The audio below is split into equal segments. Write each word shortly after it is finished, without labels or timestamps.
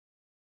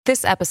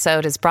This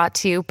episode is brought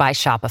to you by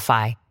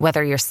Shopify.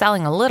 Whether you're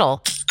selling a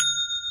little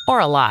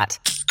or a lot,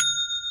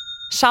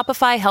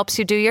 Shopify helps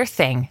you do your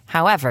thing,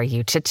 however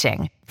you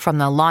cha-ching. From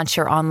the launch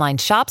your online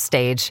shop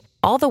stage,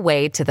 all the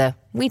way to the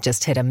we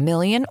just hit 1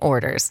 million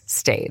orders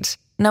stage.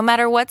 No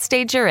matter what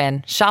stage you're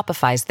in,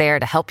 Shopify's there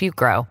to help you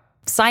grow.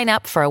 Sign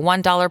up for a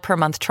 $1 per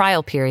month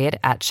trial period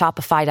at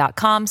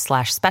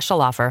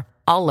shopify.com/special offer,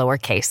 all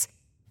lowercase.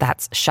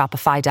 That's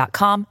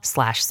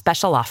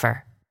shopify.com/special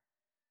offer.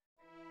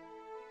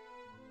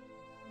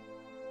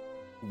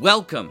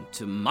 Welcome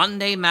to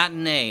Monday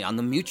Matinee on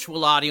the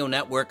Mutual Audio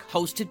Network,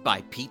 hosted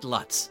by Pete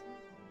Lutz.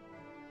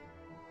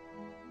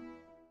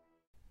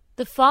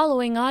 The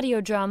following audio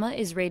drama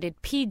is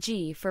rated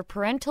PG for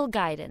parental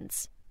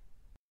guidance.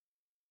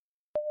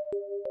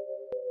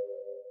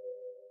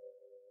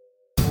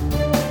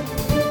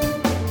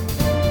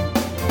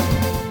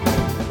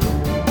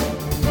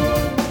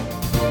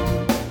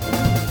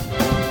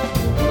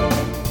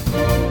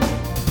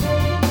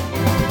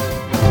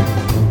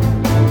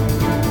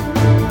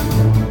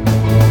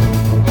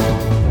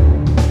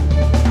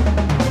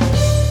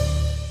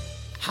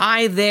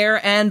 Hi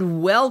there,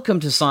 and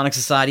welcome to Sonic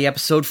Society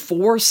episode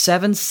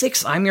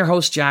 476. I'm your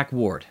host, Jack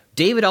Ward.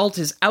 David Alt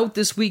is out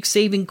this week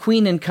saving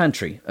Queen and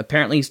Country.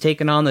 Apparently he's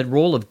taken on the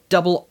role of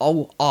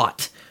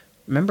 000.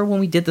 Remember when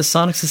we did the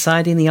Sonic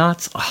Society in the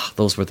aughts? Oh,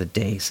 those were the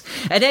days.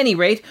 At any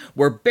rate,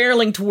 we're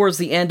barreling towards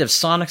the end of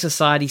Sonic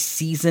Society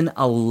Season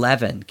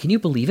 11. Can you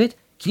believe it?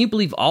 Can you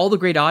believe all the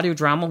great audio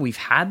drama we've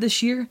had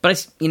this year?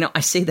 But I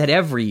say that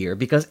every year,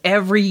 because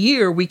every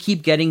year we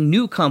keep getting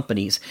new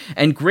companies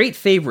and great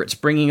favorites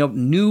bringing out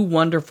new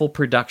wonderful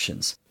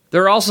productions.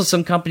 There are also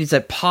some companies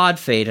that pod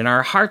fade, and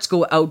our hearts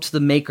go out to the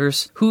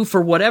makers who,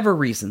 for whatever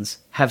reasons,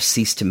 have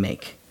ceased to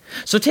make.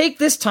 So take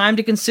this time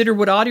to consider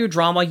what audio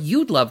drama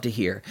you'd love to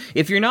hear.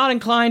 If you're not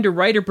inclined to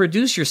write or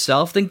produce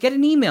yourself, then get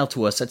an email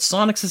to us at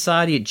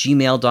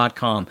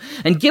sonicsociety@gmail.com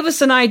and give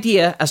us an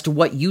idea as to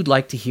what you'd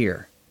like to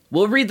hear.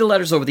 We'll read the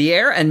letters over the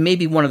air, and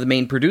maybe one of the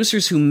main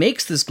producers who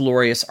makes this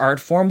glorious art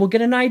form will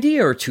get an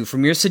idea or two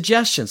from your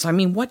suggestions. I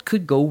mean, what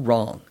could go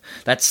wrong?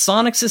 That's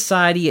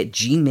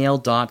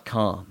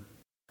sonicsociety@gmail.com.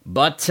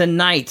 But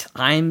tonight,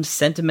 I'm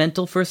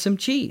sentimental for some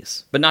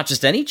cheese. But not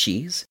just any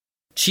cheese.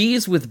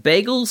 Cheese with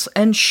bagels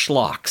and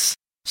schlocks.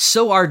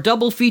 So our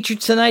double feature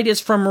tonight is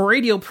from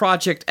Radio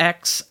Project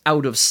X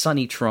out of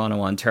sunny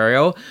Toronto,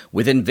 Ontario,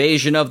 with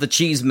Invasion of the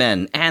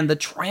Cheesemen and the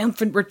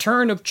triumphant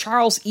return of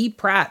Charles E.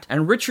 Pratt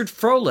and Richard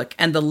Froelich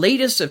and the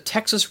latest of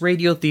Texas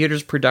Radio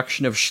Theater's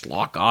production of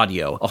Schlock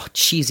Audio. Oh,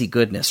 cheesy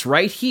goodness,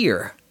 right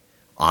here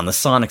on the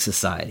Sonic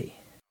Society.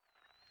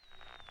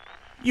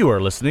 You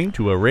are listening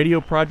to a Radio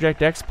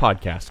Project X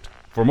podcast.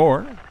 For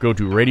more, go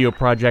to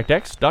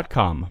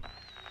radioprojectx.com.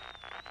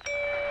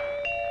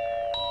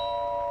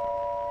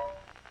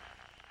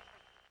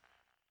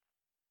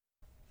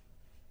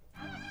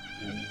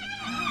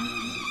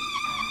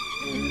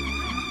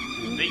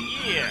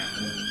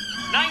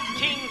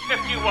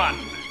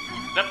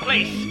 The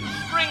place,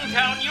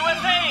 Springtown,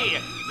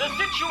 USA. The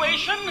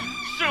situation,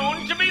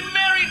 soon to be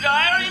very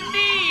dire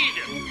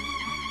indeed.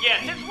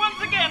 Yes, it's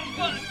once again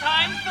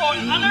time for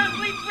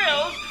Unearthly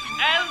Thrills,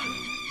 as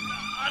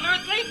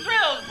Unearthly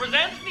Thrills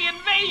presents the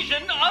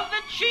invasion of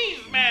the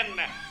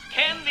Cheesemen.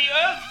 Can the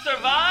Earth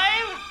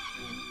survive?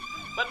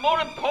 But more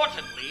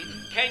importantly,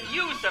 can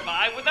you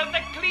survive without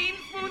the clean,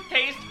 smooth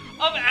taste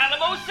of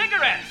Alamo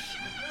cigarettes?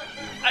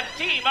 A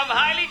team of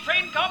highly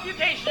trained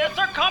computationists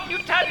are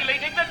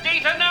computabulating the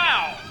data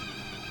now.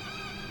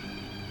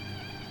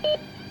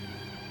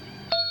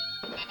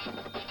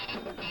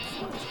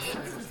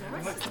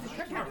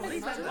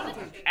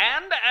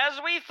 And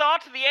as we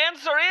thought, the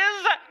answer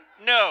is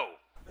no.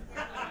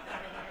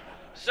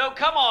 So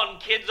come on,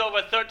 kids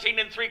over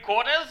 13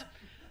 3/4.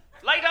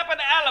 Light up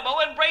an Alamo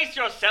and brace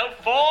yourself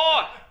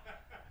for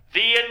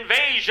the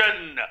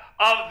invasion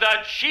of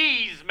the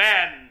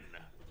Cheesemen.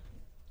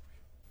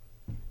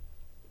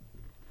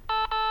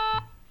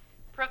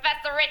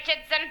 Professor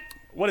Richardson.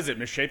 What is it,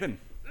 Miss Chapin?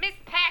 Miss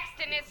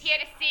Paxton is here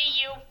to see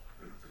you.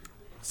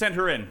 Send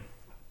her in.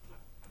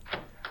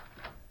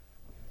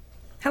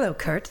 Hello,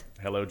 Kurt.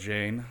 Hello,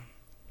 Jane.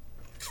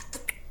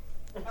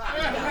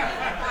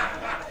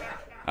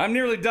 I'm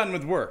nearly done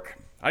with work.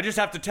 I just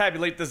have to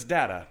tabulate this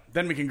data.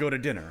 Then we can go to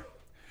dinner.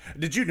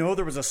 Did you know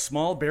there was a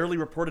small, barely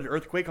reported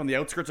earthquake on the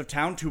outskirts of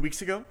town 2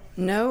 weeks ago?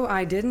 No,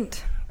 I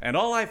didn't. And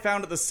all I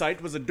found at the site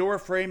was a door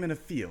frame in a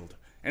field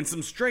and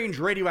some strange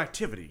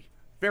radioactivity.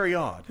 Very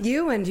odd.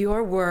 You and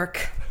your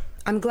work.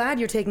 I'm glad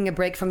you're taking a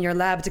break from your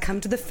lab to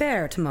come to the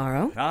fair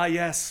tomorrow. Ah,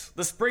 yes,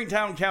 the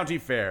Springtown County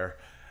Fair.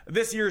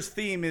 This year's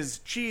theme is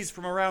cheese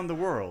from around the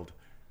world.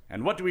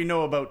 And what do we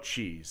know about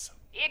cheese?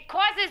 It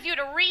causes you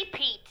to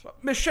repeat.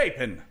 Miss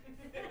Chapin.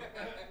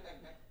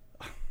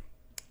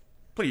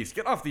 Please,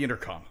 get off the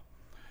intercom.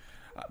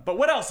 But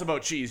what else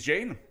about cheese,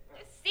 Jane?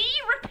 See?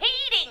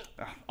 Repeating.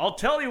 I'll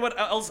tell you what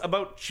else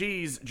about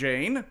cheese,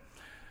 Jane.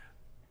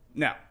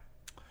 Now,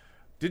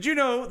 did you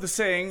know the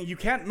saying, you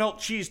can't melt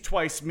cheese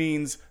twice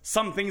means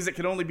some things that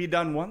can only be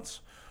done once?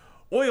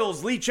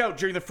 Oils leach out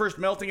during the first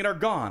melting and are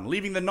gone,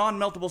 leaving the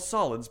non-meltable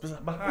solids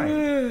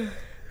behind.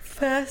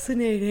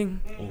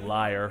 Fascinating.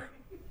 Liar.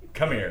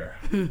 Come here.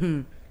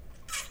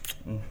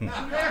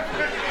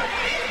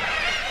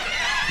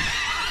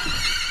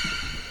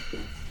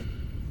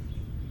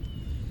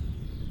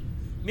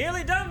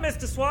 Nearly done,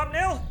 Mr.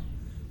 Swamnil.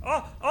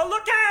 Oh,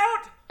 look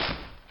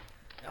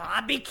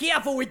out! Be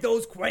careful with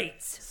those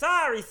crates.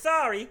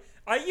 Sorry.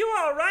 Are you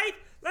all right?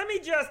 Let me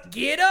just...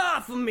 Get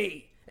off of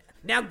me.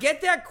 Now get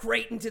that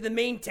crate into the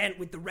main tent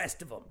with the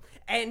rest of them.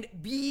 And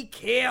be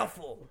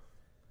careful.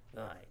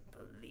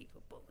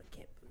 Unbelievable. I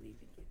can't believe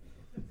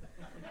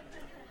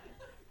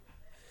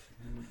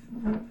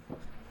it.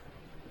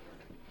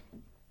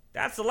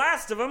 That's the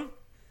last of them.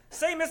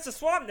 Say, Mr.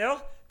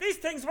 Swamnil, these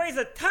things weighs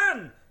a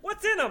ton.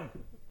 What's in them?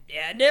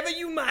 Yeah, never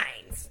you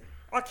minds.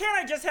 Or can't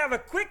I just have a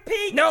quick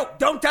peek? No,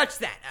 don't touch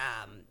that.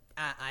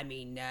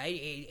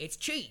 It's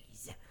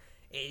cheese.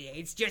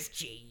 It's just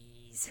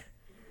cheese.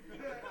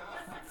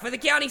 For the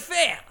county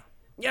fair.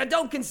 Yeah,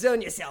 don't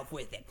concern yourself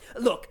with it.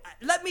 Look,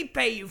 let me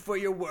pay you for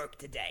your work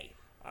today.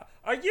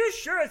 Are you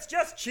sure it's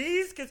just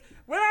cheese? Because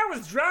when I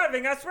was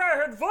driving, I swear I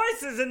heard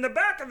voices in the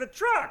back of the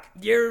truck.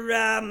 You're,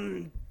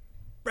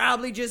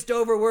 probably just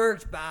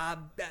overworked,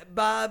 Bob.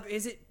 Bob,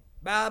 is it?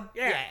 Bob?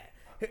 Yeah.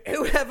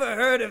 Who ever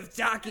heard of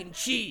talking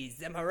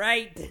cheese? Am I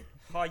right?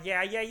 Oh,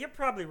 yeah, you're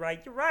probably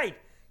right.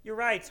 You're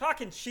right.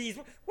 Talking cheese.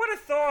 What a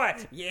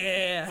thought.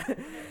 Yeah.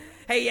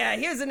 Hey,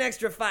 here's an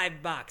extra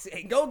 $5.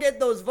 Hey, go get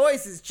those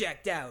voices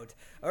checked out.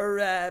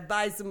 Or,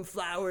 buy some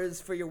flowers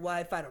for your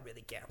wife. I don't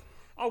really care.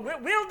 Oh,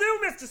 we'll do,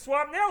 Mr.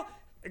 Swamnil.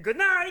 Good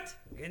night.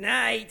 Good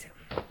night.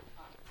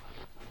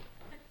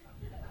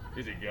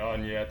 Is he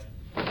gone yet?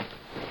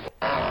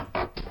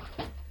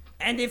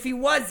 And if he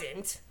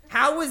wasn't,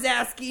 how was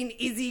asking,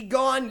 is he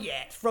gone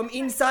yet, from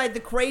inside the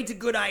crate a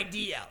good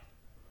idea?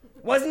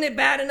 Wasn't it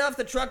bad enough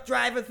the truck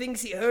driver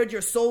thinks he heard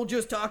your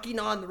soldiers talking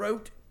en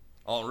route?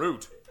 En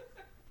route?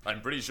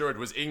 I'm pretty sure it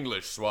was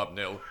English,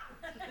 Swapnil.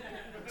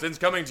 Since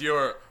coming to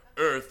your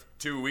Earth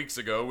 2 weeks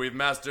ago, we've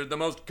mastered the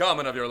most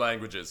common of your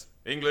languages.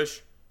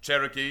 English,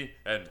 Cherokee,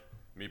 and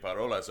mi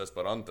parolas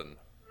Esperanton.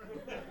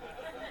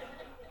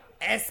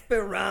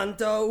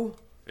 Esperanto?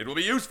 It will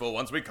be useful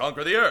once we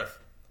conquer the Earth.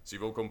 Si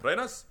vos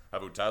comprenas,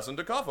 have tassen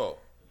de coffee.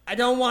 I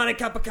don't want a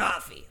cup of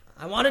coffee.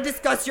 I want to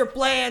discuss your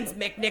plans,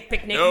 Mick-Nick,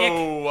 Pick-Nick,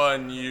 No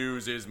one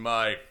uses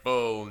my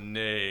full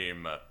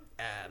name.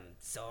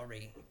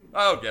 Sorry.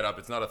 Oh, get up.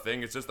 It's not a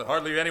thing. It's just that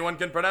hardly anyone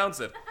can pronounce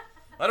it.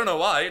 I don't know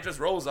why. It just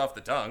rolls off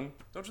the tongue.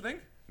 Don't you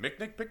think?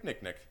 Mick-Nick,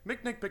 Pick-Nick-Nick.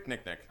 Mick-Nick,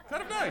 Pick-Nick-Nick.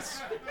 Kind of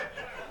nice.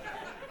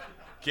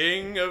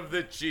 King of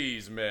the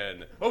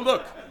Cheesemen. Oh,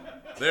 look.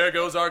 There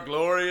goes our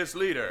glorious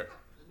leader.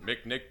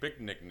 Mick-Nick,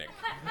 Pick-Nick-Nick.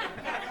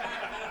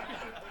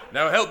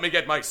 Now help me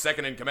get my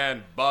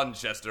second-in-command,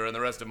 Bonchester, and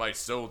the rest of my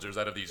soldiers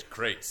out of these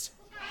crates.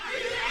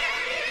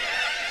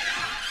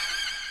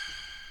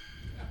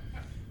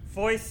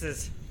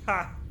 Voices.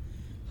 Ha!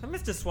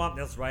 Mr.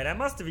 Swamnil's right. I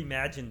must have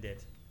imagined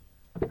it.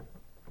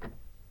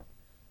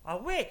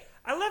 Oh, wait.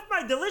 I left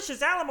my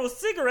delicious Alamo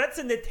cigarettes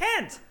in the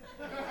tent.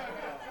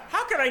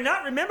 How could I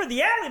not remember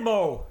the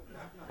Alamo?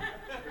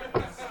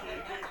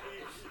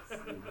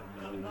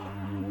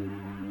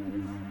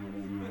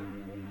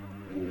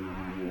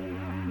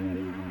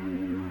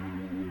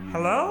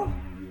 Hello?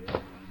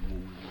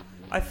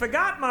 I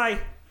forgot my...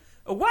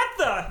 What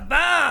the...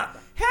 Bob!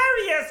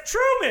 Harry S.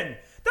 Truman!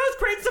 Those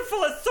crates are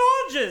full of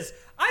soldiers!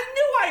 I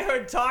knew I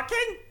heard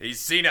talking! He's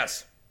seen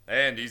us,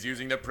 and he's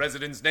using the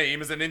president's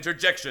name as an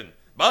interjection.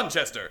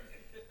 Bonchester!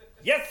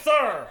 Yes,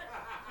 sir!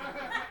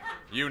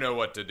 You know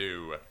what to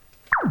do.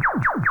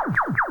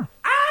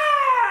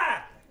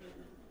 Ah!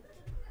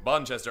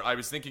 Bonchester, I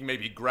was thinking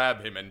maybe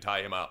grab him and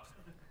tie him up.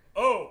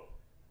 Oh,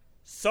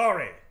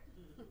 sorry.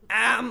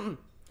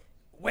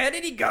 Where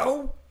did he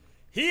go?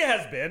 He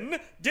has been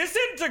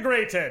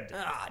disintegrated.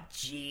 Ah,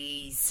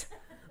 jeez.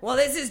 Well,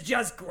 this is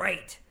just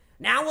great.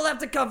 Now we'll have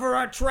to cover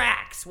our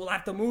tracks. We'll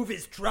have to move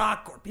his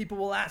truck, or people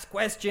will ask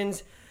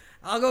questions.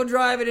 I'll go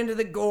drive it into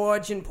the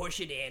gorge and push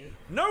it in.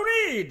 No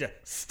need!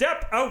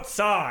 Step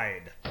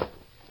outside.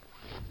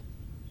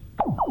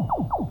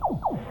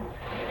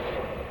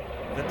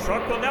 The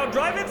truck will now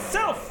drive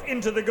itself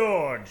into the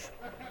gorge.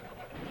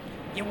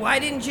 Yeah, why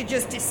didn't you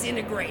just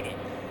disintegrate it?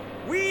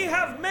 We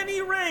have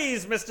many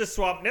rays, Mr.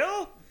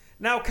 Swapnil.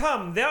 Now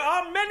come, there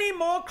are many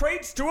more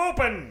crates to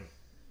open.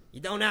 You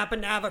don't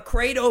happen to have a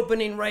crate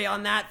opening ray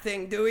on that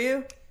thing, do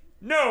you?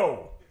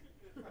 No.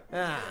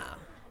 Ah.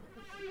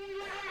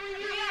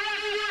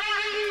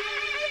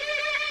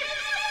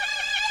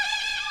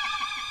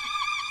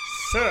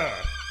 Sir,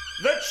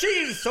 the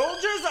cheese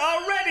soldiers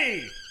are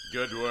ready.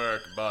 Good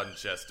work,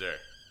 Bonchester.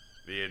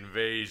 The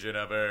invasion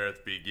of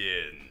Earth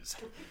begins.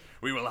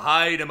 We will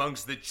hide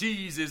amongst the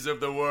cheeses of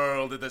the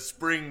world at the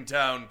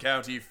Springtown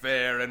County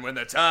Fair, and when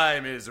the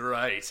time is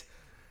right,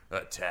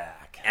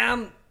 attack.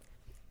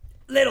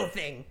 Little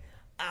thing.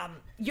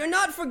 You're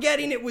not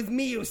forgetting it was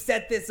me who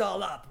set this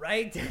all up,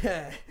 right?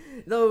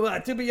 Though,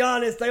 to be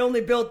honest, I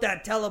only built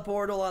that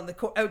teleportal on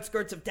the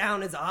outskirts of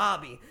town as a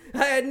hobby.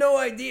 I had no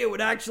idea it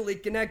would actually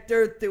connect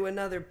Earth to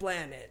another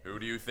planet. Who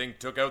do you think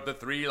took out the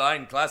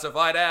 3-line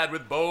classified ad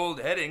with bold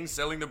headings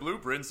selling the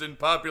blueprints in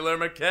Popular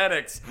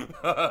Mechanics?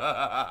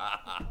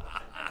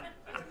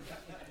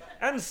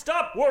 And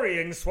stop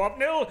worrying,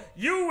 Swapnil.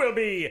 You will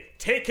be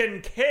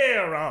taken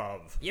care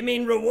of. You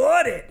mean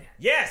rewarded?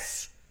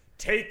 Yes,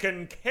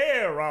 taken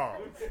care of.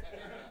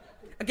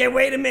 Okay,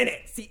 wait a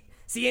minute.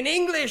 See, in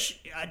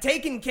English,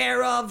 taken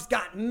care of's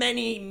got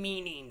many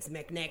meanings,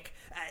 McNick.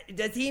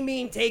 Does he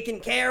mean taken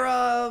care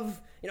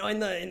of, in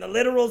the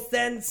literal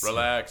sense?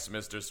 Relax,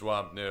 Mr.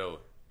 Swampnil.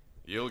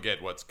 You'll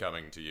get what's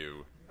coming to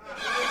you.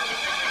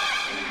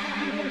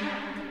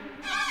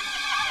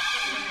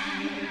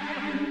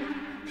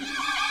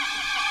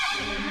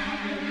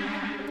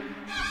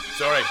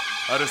 Sorry,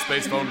 outer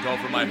space phone call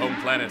from my home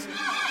planet.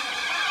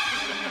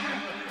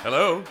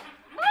 Hello?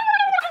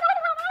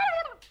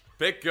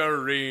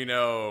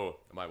 Picarino.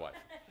 My wife.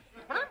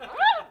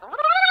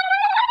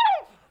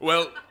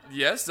 Well,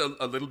 yes,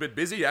 a little bit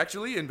busy,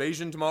 actually.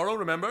 Invasion tomorrow,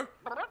 remember?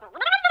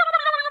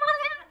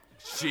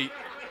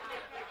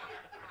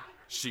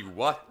 She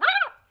what?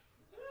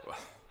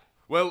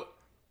 Well,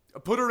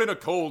 put her in a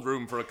cold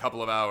room for a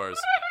couple of hours.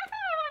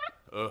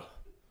 Ugh.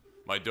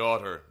 My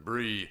daughter,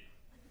 Bree.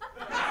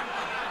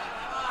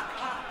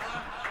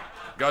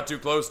 Got too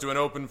close to an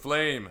open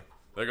flame.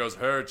 There goes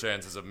her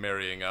chances of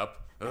marrying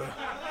up. Ugh.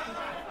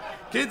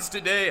 Kids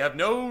today have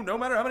no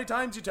matter how many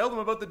times you tell them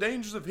about the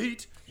dangers of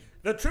heat.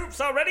 The troops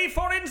are ready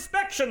for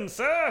inspection,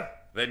 sir.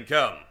 Then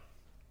come.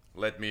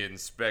 Let me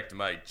inspect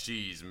my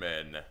cheese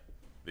men.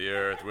 The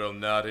Earth will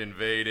not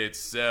invade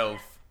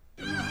itself.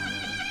 Or will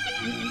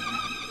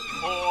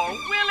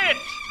it?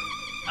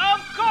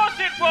 Of course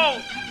it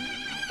won't.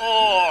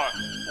 Or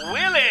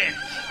will it?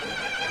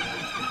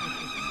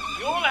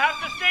 You'll have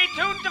to stay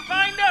tuned to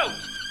find out.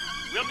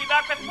 We'll be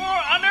back with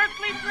more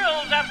unearthly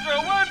thrills after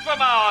a word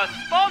from our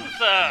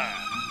sponsor.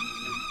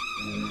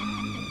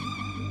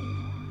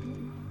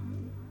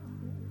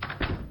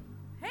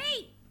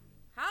 Hey,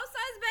 house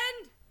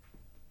husband.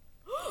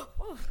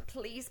 Oh,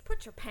 please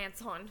put your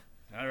pants on.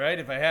 All right,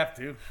 if I have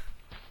to.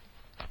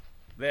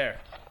 There.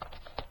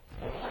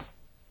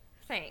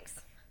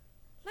 Thanks.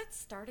 Let's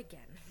start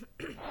again.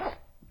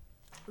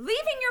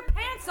 Leaving your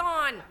pants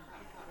on.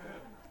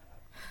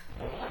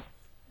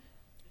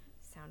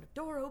 Sound of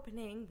door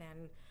opening,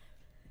 then...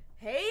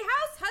 Hey,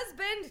 house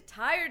husband,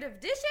 tired of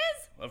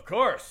dishes? Of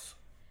course.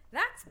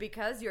 That's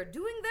because you're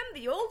doing them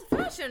the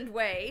old-fashioned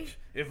way.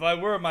 If I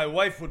were, my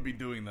wife would be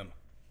doing them.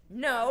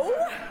 No.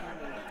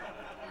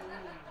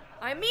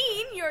 I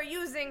mean, you're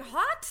using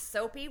hot,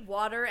 soapy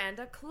water and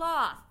a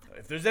cloth.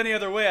 If there's any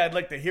other way, I'd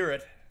like to hear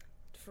it.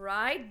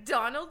 Try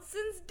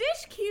Donaldson's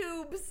dish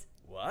cubes.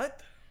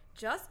 What?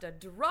 Just a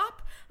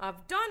drop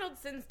of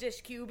Donaldson's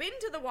dish cube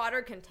into the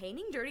water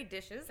containing dirty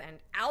dishes, and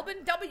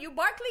Alban W.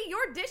 Barkley,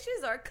 your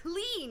dishes are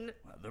clean.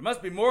 There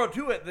must be more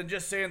to it than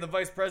just saying the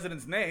vice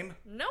president's name.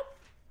 Nope.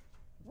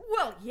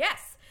 Well,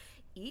 yes.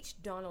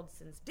 Each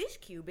Donaldson's dish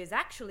cube is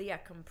actually a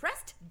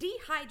compressed,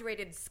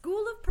 dehydrated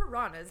school of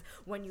piranhas.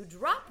 When you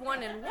drop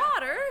one in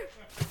water,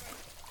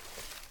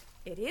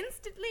 it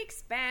instantly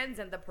expands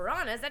and the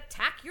piranhas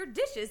attack your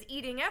dishes,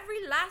 eating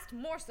every last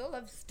morsel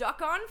of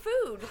stuck-on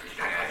food.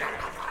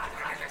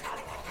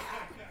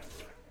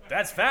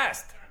 That's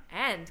fast.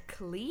 And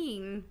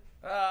clean.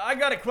 I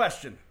got a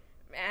question.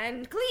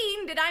 And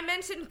clean. Did I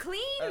mention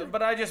clean?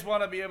 But I just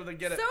want to be able to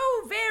get it.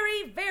 So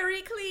very,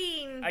 very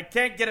clean. I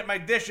can't get at my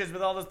dishes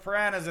with all those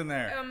piranhas in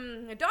there.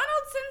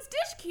 Donaldson's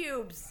dish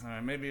cubes.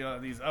 Maybe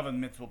these oven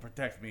mitts will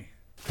protect me.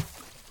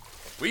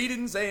 We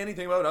didn't say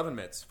anything about oven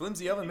mitts.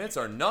 Flimsy oven mitts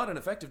are not an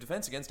effective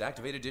defense against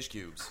activated dish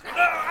cubes.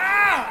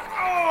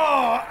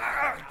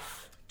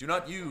 Do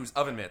not use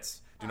oven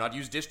mitts. Do not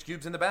use dish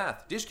cubes in the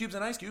bath. Dish cubes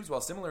and ice cubes, while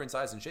similar in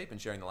size and shape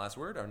and sharing the last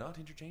word, are not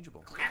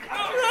interchangeable.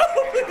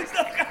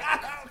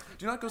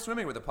 Do not go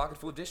swimming with a pocket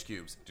full of dish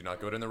cubes. Do not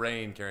go out in the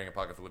rain carrying a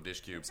pocket full of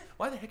dish cubes.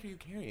 Why the heck are you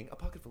carrying a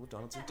pocket full of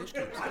Donaldson's dish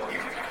cubes?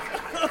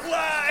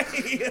 Why?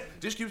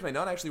 Dish cubes may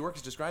not actually work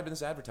as described in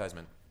this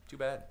advertisement. Too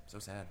bad. So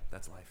sad.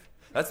 That's life.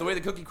 That's the way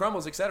the cookie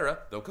crumbles, etc.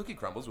 Though cookie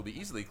crumbles will be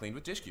easily cleaned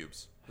with dish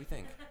cubes. We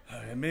think.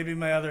 Maybe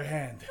my other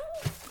hand.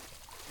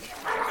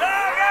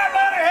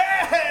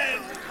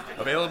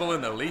 Available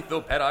in the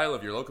lethal pet aisle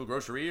of your local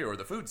grocery or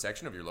the food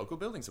section of your local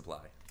building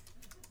supply.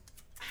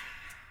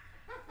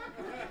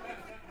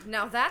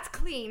 Now that's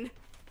clean.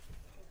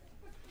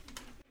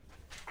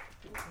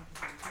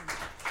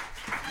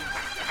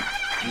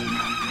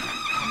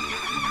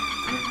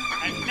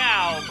 And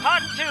now,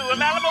 part 2 of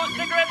Alamo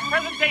Cigarette's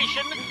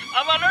presentation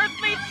of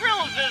Unearthly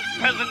Thrills'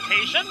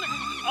 presentation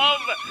of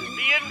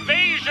The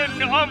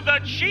Invasion of the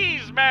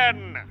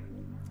Cheesemen.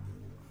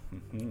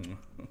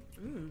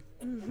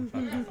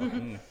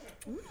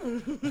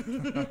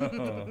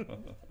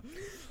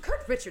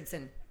 Kurt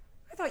Richardson,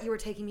 I thought you were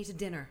taking me to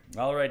dinner.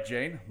 All right,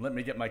 Jane, let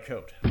me get my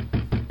coat.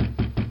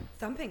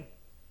 Thumping.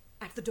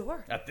 At the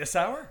door. At this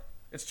hour?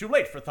 It's too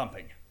late for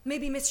thumping.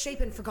 Maybe Miss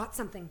Chapin forgot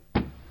something.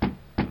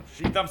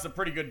 She thumps a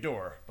pretty good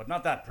door, but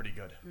not that pretty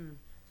good.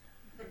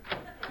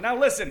 Now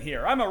listen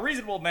here, I'm a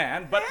reasonable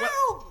man, but...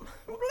 Help!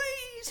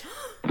 Please!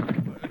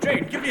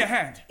 Jane, give me a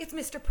hand. It's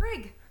Mr.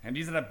 Prigg. And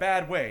he's in a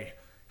bad way.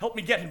 Help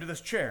me get him to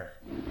this chair.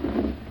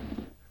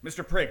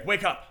 Mr. Prigg,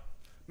 wake up.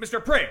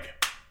 Mr. Prigg!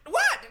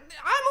 What?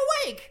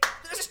 I'm awake!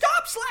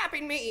 Stop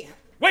slapping me!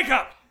 Wake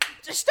up!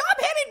 Stop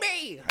hitting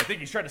me! I think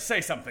he's trying to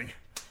say something.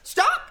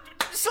 Stop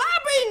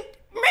slapping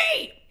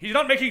me! He's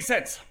not making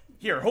sense.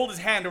 Here, hold his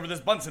hand over this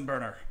Bunsen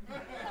burner.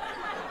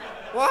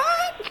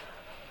 What?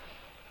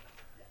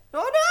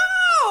 Oh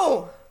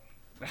no!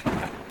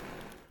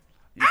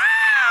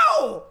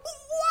 Ow!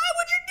 Why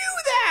would you do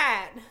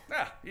that?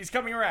 Ah, he's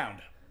coming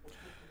around.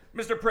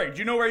 Mr. Prigg, do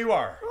you know where you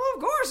are? Oh,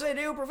 of course I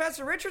do,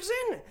 Professor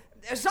Richardson.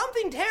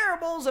 Something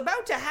terrible is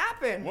about to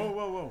happen.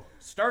 Whoa.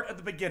 Start at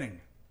the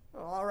beginning.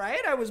 All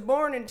right, I was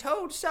born in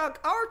Toadsuck,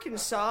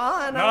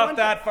 Arkansas, and Not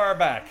that far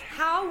back.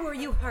 How were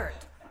you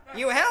hurt?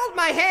 You held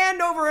my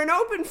hand over an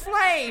open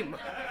flame.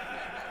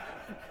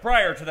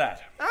 Prior to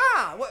that.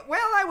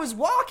 Well, I was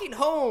walking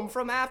home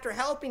from after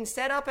helping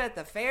set up at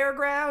the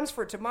fairgrounds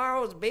for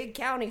tomorrow's big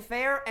county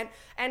fair, and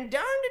darned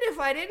it if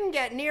I didn't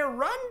get near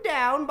run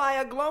down by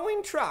a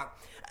glowing truck.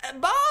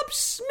 Bob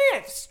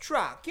Smith's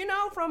truck, you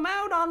know, from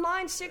out on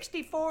line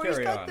 64.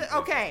 Carry on,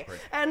 okay,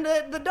 and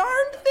the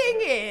darned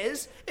thing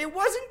is, it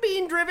wasn't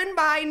being driven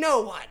by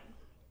no one.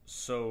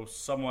 So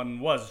someone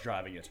was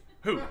driving it.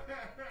 Who?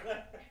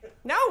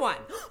 No one.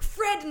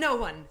 Fred, no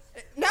one.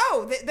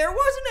 No, there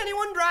wasn't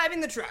anyone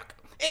driving the truck.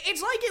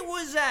 It's like it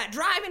was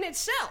driving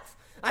itself.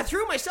 I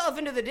threw myself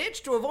into the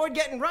ditch to avoid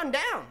getting run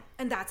down.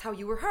 And that's how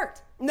you were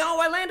hurt.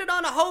 No, I landed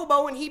on a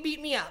hobo and he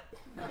beat me up.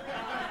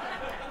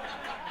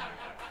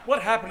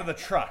 What happened to the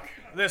truck?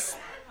 This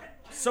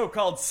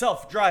so-called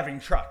self-driving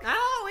truck?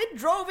 Oh, it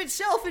drove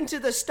itself into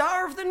the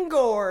Starved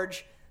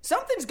Gorge.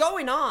 Something's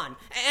going on.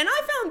 And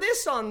I found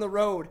this on the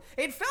road.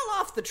 It fell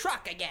off the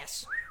truck, I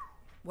guess.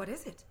 What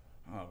is it?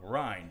 Oh,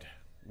 rind.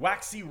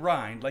 Waxy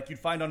rind like you'd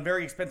find on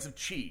very expensive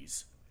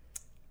cheese.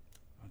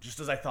 Just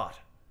as I thought.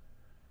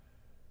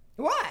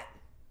 What?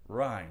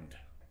 Rind.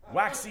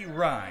 Waxy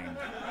rind.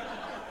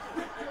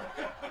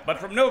 But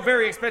from no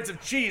very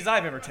expensive cheese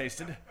I've ever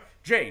tasted.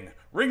 Jane,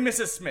 ring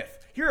Mrs. Smith.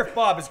 Hear if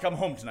Bob has come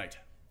home tonight.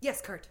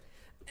 Yes, Kurt.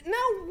 Now,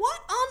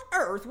 what on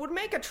earth would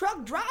make a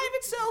truck drive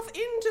itself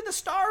into the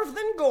Starved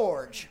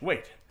Gorge?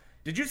 Wait,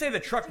 did you say the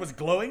truck was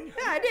glowing?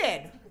 Yeah, I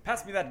did.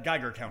 Pass me that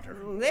Geiger counter.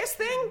 This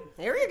thing?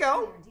 Here you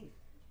go.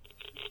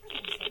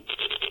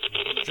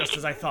 Just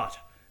as I thought.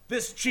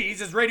 This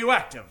cheese is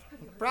radioactive.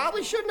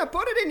 Probably shouldn't have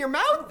put it in your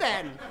mouth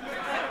then.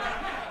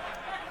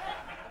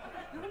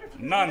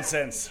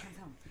 Nonsense.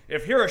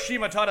 If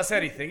Hiroshima taught us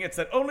anything, it's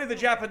that only the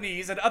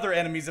Japanese and other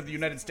enemies of the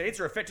United States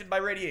are affected by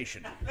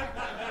radiation.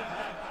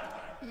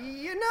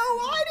 You know,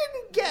 I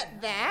didn't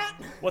get that.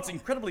 What's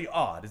incredibly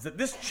odd is that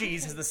this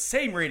cheese has the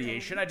same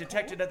radiation I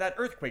detected at that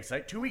earthquake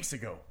site 2 weeks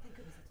ago.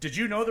 Did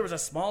you know there was a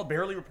small,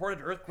 barely reported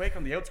earthquake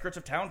on the outskirts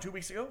of town 2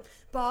 weeks ago?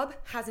 Bob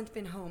hasn't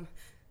been home.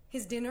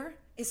 His dinner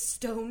is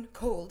stone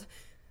cold,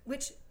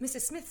 which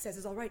Mrs. Smith says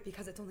is all right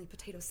because it's only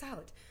potato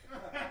salad.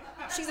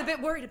 She's a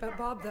bit worried about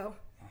Bob, though.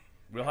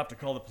 We'll have to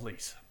call the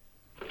police.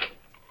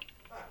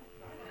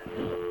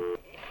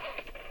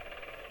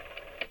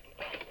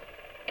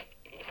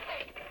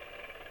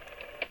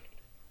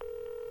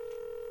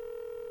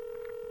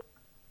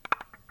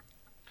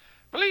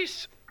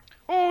 Police!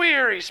 Oh,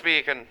 Erie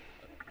speaking.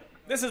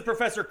 This is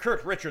Professor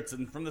Kurt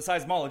Richardson from the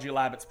Seismology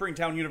Lab at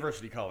Springtown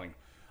University calling.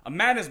 A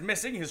man is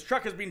missing, his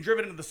truck has been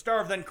driven into the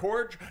Starved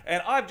Gorge,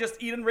 and I've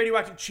just eaten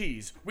radioactive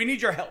cheese. We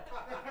need your help.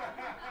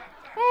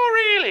 Oh,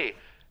 really?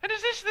 And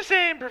is this the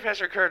same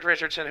Professor Kurt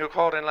Richardson who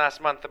called in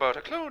last month about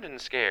a cloning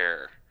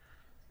scare?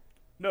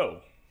 No.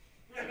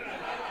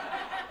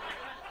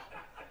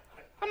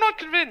 I'm not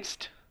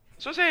convinced.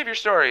 So save your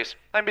stories.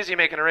 I'm busy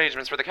making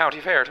arrangements for the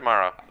county fair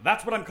tomorrow.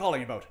 That's what I'm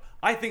calling about.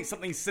 I think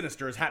something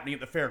sinister is happening at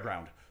the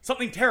fairground.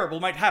 Something terrible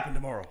might happen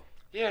tomorrow.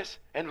 Yes,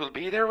 and we'll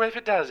be there if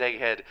it does,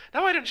 Egghead.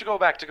 Now why don't you go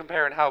back to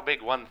comparing how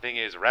big one thing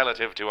is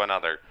relative to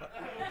another?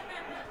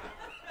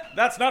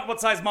 That's not what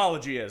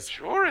seismology is.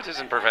 Sure it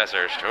isn't,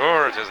 Professor.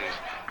 Sure it isn't.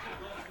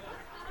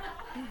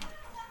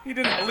 He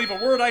didn't believe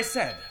a word I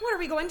said. What are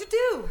we going to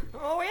do?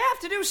 Oh, we have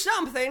to do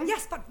something.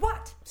 Yes, but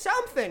what?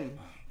 Something.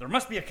 There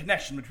must be a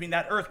connection between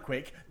that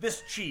earthquake,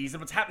 this cheese,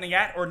 and what's happening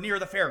at or near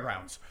the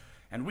fairgrounds.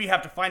 And we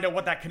have to find out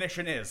what that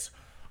connection is.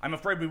 I'm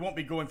afraid we won't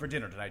be going for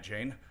dinner tonight,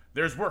 Jane.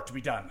 There's work to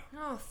be done.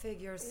 Oh,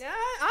 figures. I'm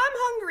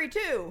hungry,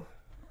 too.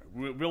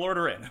 We'll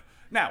order in.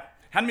 Now,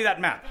 hand me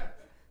that map.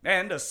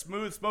 And a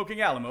smooth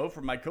smoking Alamo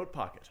from my coat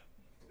pocket.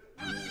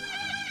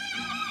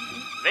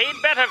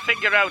 They'd better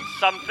figure out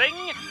something,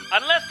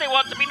 unless they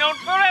want to be known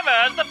forever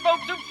as the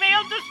folks who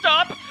failed to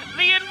stop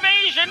the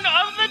invasion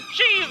of the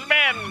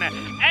Cheesemen.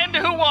 And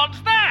who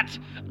wants that?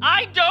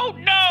 I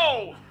don't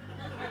know.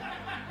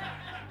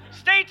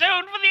 Stay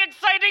tuned for the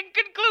exciting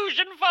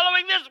conclusion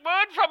following this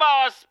word from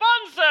our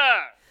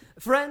sponsor.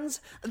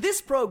 Friends,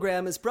 this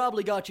program has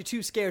probably got you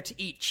too scared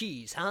to eat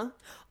cheese, huh?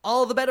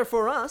 All the better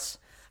for us.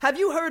 Have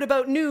you heard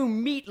about new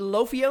Meat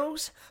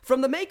Loafios?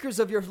 From the makers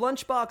of your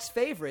lunchbox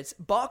favorites,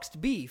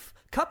 boxed beef,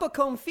 cup of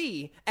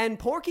confit, and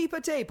porky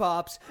pate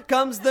pops,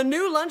 comes the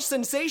new lunch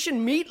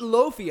sensation Meat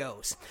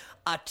Loafios.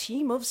 A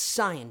team of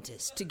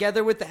scientists,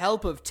 together with the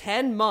help of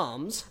 10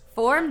 moms,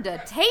 formed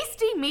a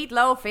tasty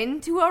meatloaf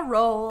into a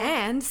roll.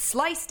 And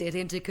sliced it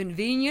into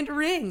convenient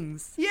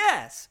rings.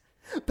 Yes.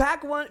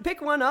 Pick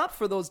one up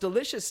for those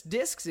delicious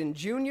discs in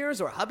Junior's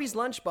or hubby's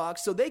lunchbox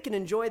so they can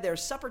enjoy their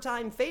supper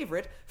time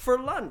favorite for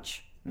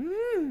lunch.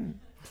 Mmm.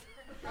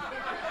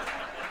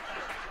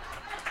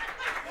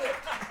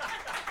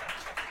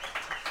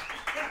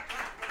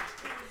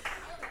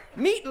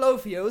 Meat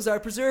Loafios are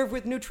preserved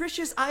with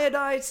nutritious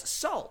iodized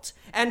salt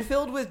and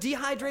filled with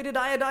dehydrated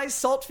iodized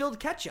salt-filled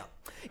ketchup.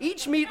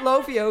 Each Meat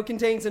Loafio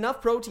contains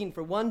enough protein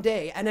for one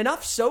day and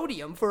enough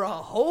sodium for a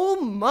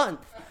whole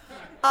month.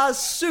 A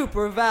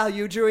super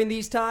value during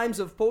these times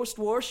of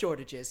post-war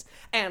shortages,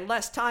 and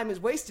less time is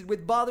wasted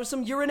with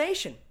bothersome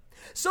urination.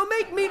 So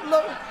make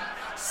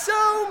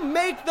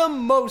the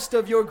most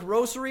of your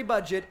grocery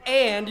budget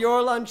and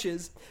your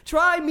lunches.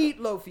 Try Meat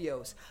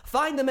Loafios.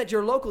 Find them at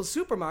your local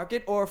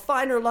supermarket or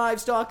finer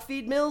livestock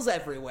feed mills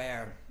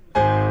everywhere.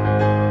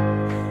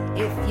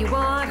 If you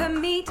want a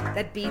meat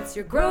that beats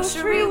your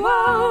grocery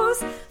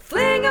woes,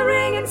 fling a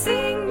ring and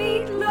sing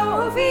Meat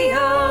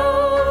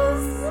Loafios.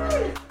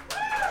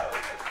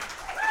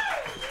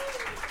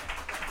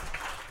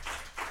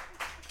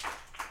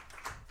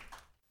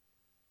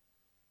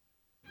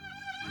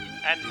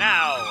 And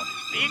now,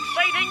 the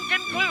exciting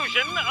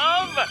conclusion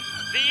of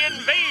The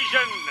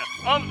Invasion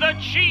of the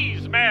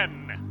Cheesemen.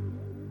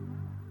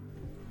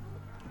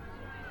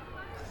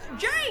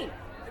 Jane,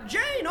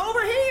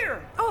 over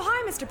here! Oh,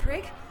 hi, Mr.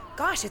 Prig.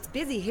 Gosh, it's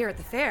busy here at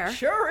the fair.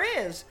 Sure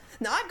is.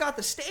 Now, I've got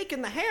the steak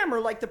and the hammer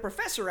like the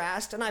professor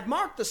asked, and I've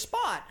marked the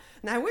spot.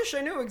 Now, I wish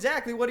I knew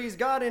exactly what he's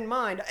got in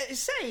mind.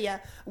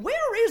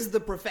 Where is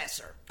the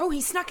professor? Oh, he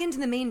snuck into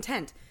the main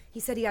tent. He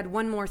said he had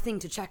one more thing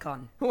to check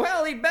on.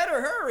 Well, he'd better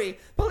hurry.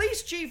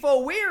 Police Chief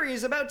O'Weary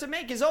is about to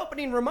make his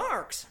opening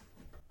remarks.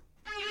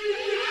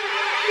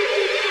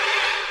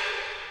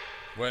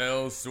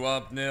 Well,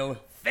 Swamp Nil?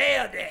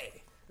 Fair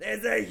day.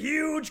 There's a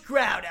huge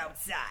crowd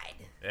outside.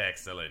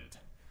 Excellent.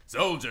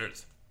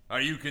 Soldiers,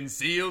 are you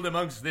concealed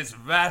amongst this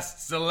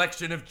vast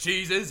selection of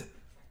cheeses?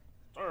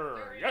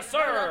 Sir, yes,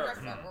 sir.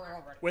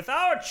 With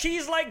our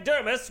cheese-like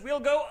dermis, we'll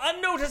go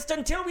unnoticed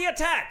until we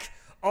attack.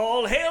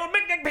 All hail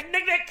Mick-Nick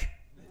Pick-Nick-Nick!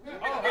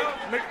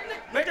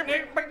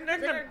 Mick-Nick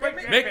Pick-Nick-Nick.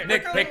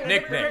 Mick-Nick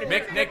Pick-Nick.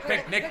 Mick-Nick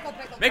Pick-Nick.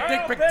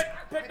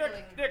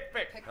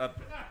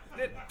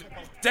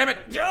 Damn it!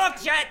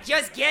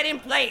 Just get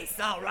in place,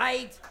 all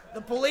right?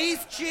 The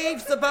police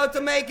chief's about to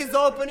make his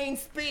opening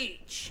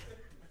speech.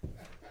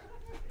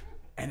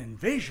 An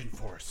invasion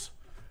force?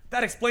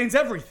 That explains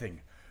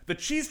everything. The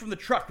cheese from the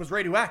truck was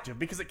radioactive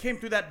because it came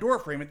through that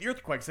doorframe at the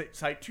earthquake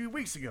site 2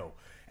 weeks ago.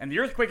 And the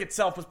earthquake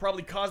itself was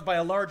probably caused by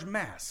a large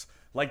mass,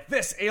 like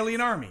this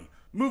alien army,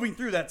 moving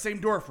through that same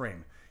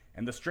doorframe.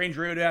 And the strange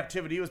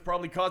radioactivity was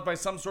probably caused by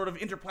some sort of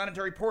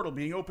interplanetary portal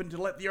being opened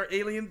to let the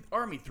alien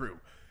army through.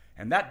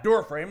 And that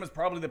doorframe was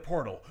probably the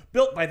portal,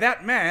 built by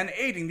that man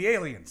aiding the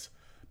aliens.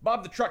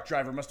 Bob the truck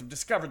driver must have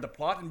discovered the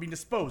plot and been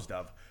disposed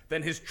of.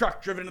 Then his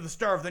truck driven into the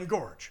Starved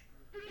Gorge.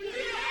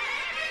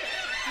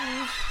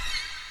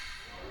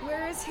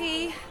 Where is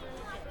he?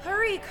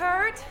 Hurry,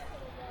 Kurt.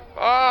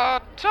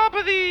 Top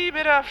of the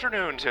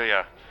mid-afternoon to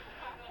you.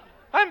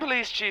 I'm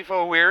Police Chief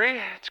O'Weary.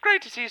 It's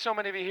great to see so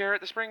many of you here at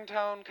the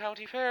Springtown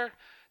County Fair.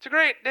 It's a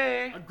great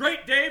day. A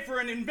great day for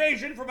an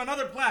invasion from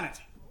another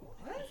planet.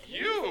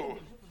 You?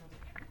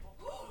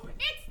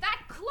 It's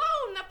that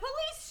clone the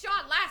police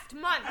shot last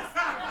month.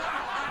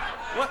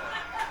 What?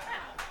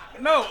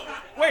 No,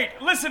 wait,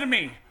 listen to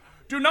me.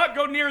 Do not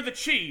go near the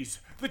cheese.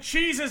 The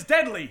cheese is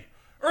deadly.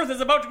 Earth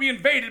is about to be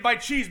invaded by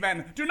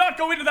cheesemen. Do not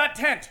go into that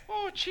tent.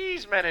 Oh,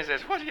 cheesemen is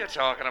it? What are you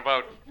talking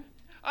about?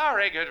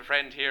 Our good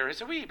friend here is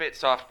a wee bit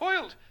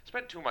soft-boiled.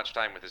 Spent too much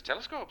time with his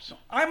telescopes.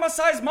 I'm a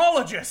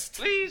seismologist.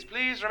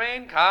 Please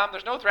remain calm.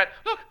 There's no threat.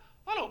 Look,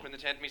 I'll open the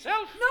tent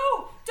myself.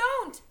 No,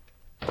 don't.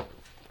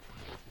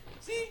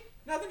 See?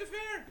 Nothing to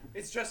fear.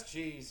 It's just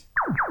cheese.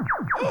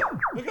 Oh,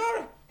 look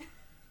at her.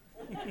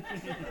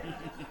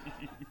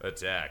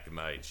 Attack,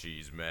 my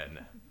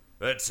cheesemen.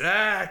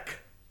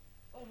 Attack!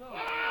 Oh, no.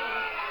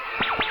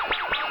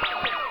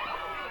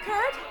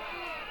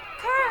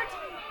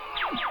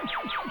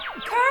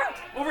 Kurt?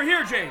 Over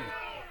here, Jane.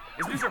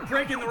 Is Mr.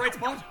 Prig in the right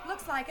spot?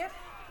 Looks like it.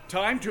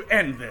 Time to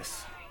end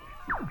this.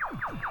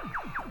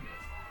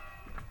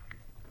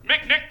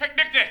 Mick-Nick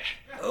Pick-Nick-Nick.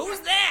 Who's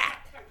that?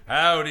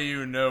 How do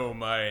you know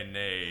my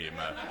name?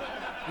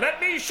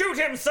 Let me shoot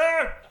him,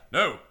 sir!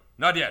 No,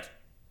 not yet.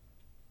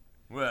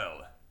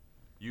 Well,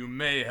 you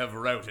may have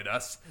routed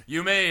us.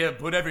 You may have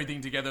put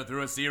everything together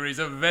through a series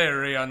of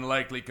very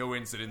unlikely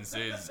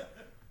coincidences.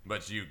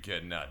 But you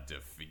cannot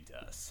defeat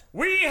us.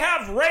 We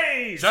have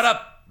raised! Shut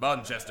up,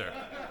 Bonchester.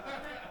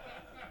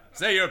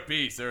 Say your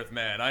piece,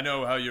 Earthman. I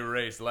know how your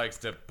race likes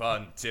to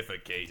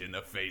pontificate in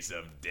the face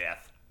of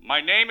death. My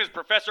name is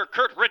Professor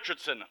Kurt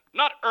Richardson,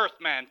 not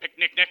Earthman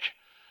Pick-Nick-Nick.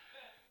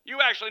 You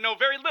actually know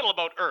very little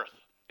about Earth.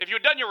 If you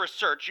had done your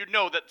research, you'd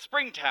know that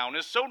Springtown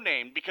is so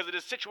named because it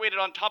is situated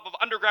on top of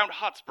underground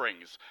hot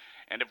springs.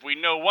 And if we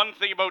know one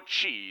thing about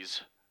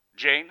cheese...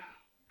 Jane?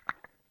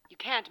 You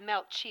can't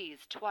melt cheese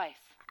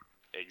twice.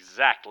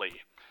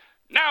 Exactly.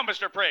 Now,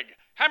 Mr. Prigg,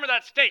 hammer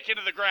that stake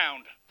into the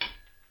ground.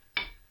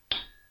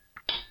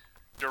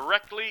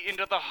 Directly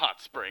into the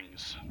hot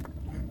springs.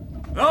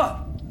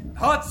 Ah!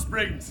 Hot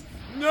springs!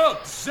 No,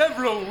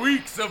 several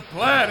weeks of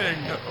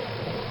planning!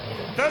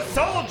 The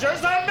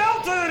soldiers are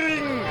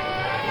melting!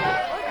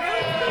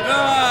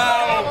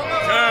 No!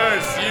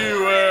 Curse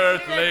you,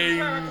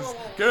 Earthlings!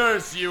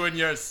 Curse you and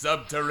your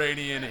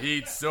subterranean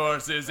heat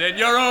sources and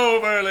your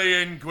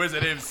overly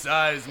inquisitive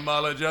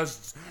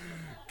seismologists!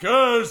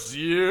 Curse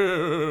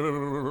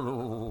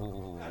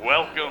you!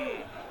 Welcome.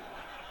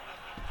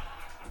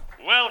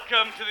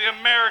 Welcome to the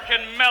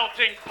American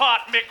Melting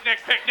Pot Picnic.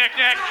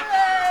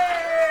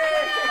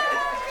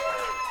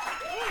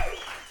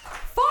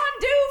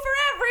 Fondue for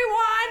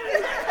everyone!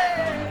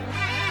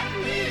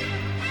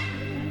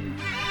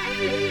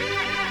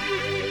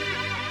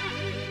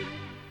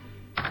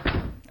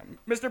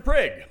 Mr.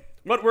 Prigg,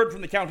 what word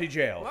from the county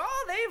jail? Well,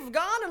 they've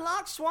gone and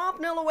locked Swamp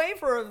Nil away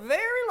for a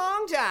very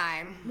long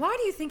time. Why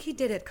do you think he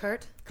did it,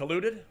 Kurt?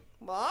 Colluded?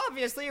 Well,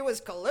 obviously it was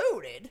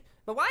colluded.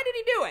 But why did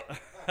he do it?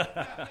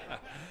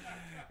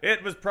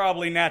 It was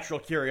probably natural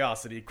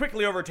curiosity,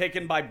 quickly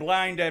overtaken by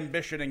blind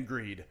ambition and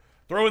greed.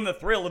 Throw in the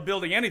thrill of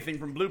building anything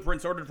from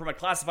blueprints ordered from a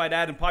classified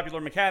ad in Popular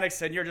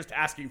Mechanics, and you're just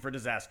asking for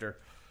disaster.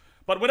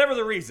 But whatever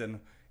the reason,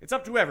 it's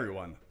up to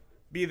everyone.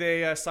 Be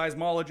they a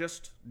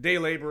seismologist, day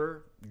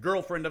laborer,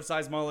 girlfriend of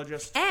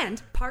seismologist.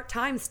 And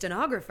part-time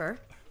stenographer.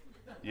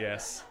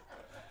 Yes.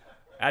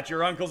 At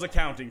your uncle's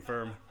accounting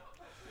firm.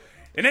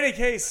 In any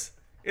case,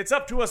 it's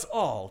up to us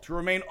all to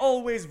remain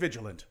always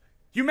vigilant.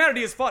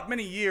 Humanity has fought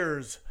many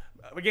years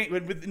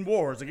in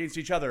wars against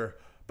each other,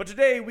 but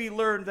today we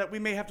learned that we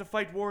may have to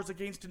fight wars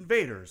against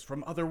invaders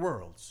from other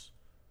worlds.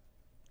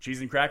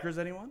 Cheese and crackers,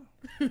 anyone?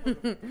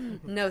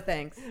 No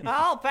thanks.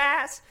 I'll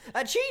pass.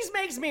 Cheese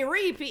makes me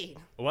repeat.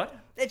 What?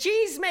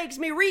 Cheese makes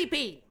me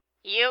repeat.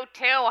 You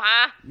too,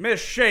 huh?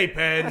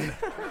 Misshapen.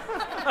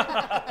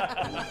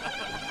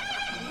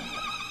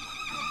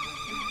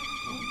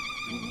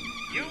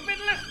 You've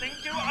been listening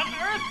to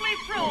Unearthly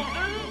Thrills'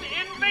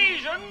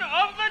 Invasion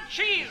of the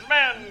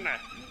Cheesemen.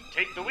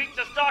 Take the week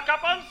to stock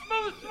up on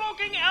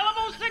smooth-smoking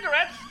Alamo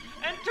cigarettes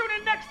and tune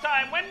in next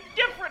time when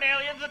different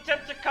aliens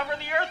attempt to cover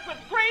the Earth with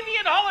gravy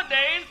and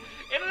holidays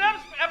in an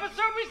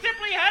episode we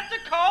simply had to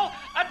call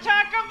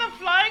Attack of the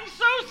Flying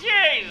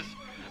Sauciers.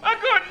 A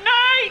good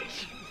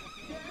night!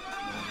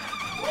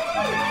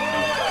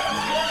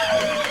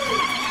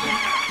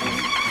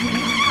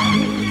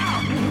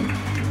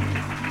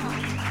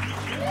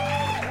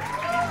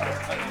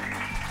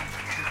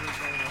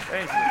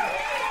 Thank you.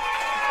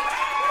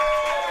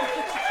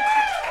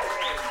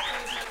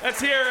 Let's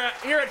hear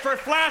it for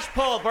Flash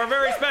Pulp, our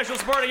very special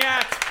supporting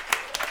act.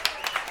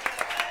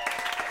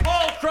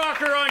 Paul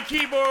Crocker on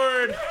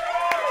keyboard.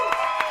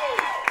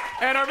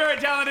 And our very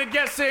talented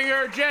guest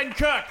singer, Jen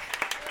Cook.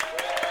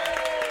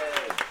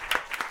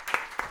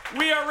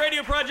 We are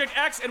Radio Project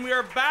X, and we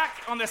are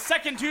back on the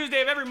second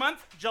Tuesday of every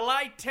month,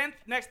 July 10th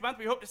next month.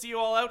 We hope to see you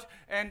all out,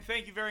 and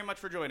thank you very much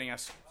for joining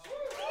us.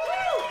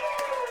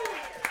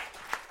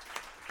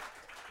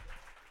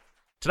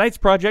 Tonight's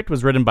project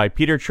was written by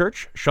Peter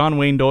Church, Sean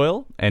Wayne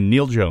Doyle, and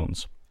Neil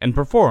Jones, and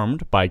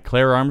performed by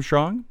Claire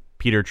Armstrong,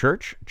 Peter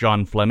Church,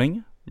 John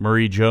Fleming,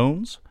 Marie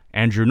Jones,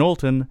 Andrew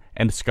Knowlton,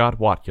 and Scott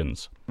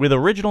Watkins, with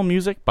original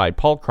music by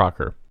Paul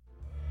Crocker.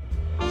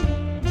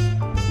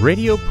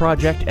 Radio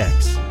Project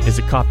X is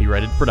a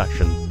copyrighted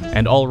production,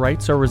 and all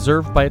rights are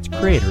reserved by its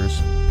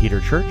creators, Peter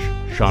Church,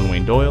 Sean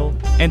Wayne Doyle,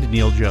 and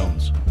Neil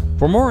Jones.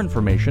 For more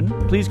information,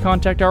 please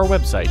contact our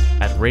website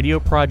at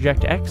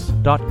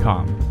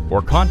radioprojectx.com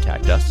or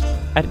contact us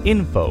at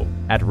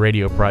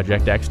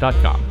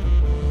info@radioprojectx.com.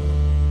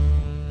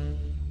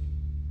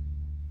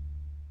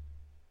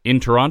 In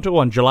Toronto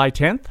on July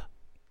 10th,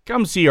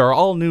 come see our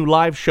all-new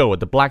live show at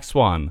the Black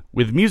Swan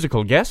with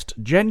musical guest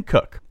Jen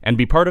Cook and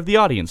be part of the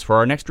audience for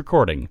our next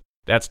recording.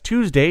 That's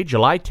Tuesday,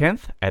 July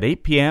 10th at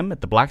 8 p.m.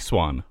 at the Black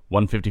Swan,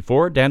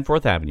 154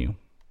 Danforth Avenue.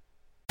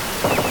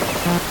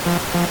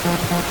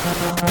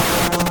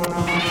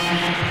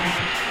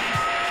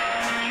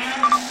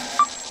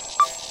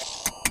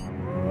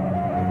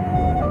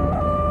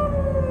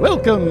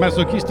 Welcome,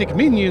 masochistic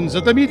minions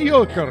of the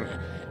mediocre.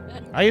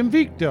 I am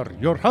Victor,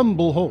 your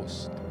humble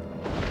host.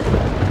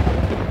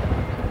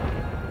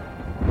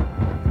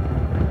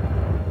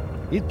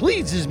 It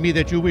pleases me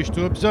that you wish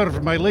to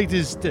observe my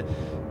latest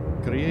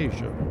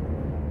creation.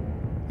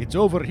 It's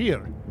over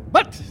here,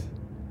 but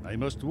I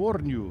must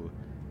warn you,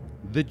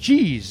 the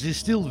cheese is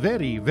still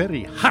very,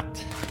 very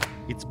hot.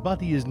 Its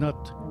body is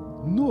not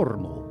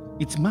normal.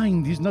 Its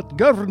mind is not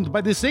governed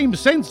by the same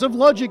sense of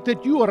logic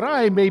that you or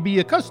I may be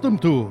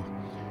accustomed to.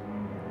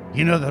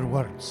 In other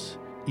words,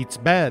 it's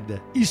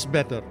bad is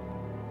better.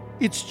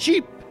 It's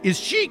cheap is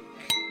chic.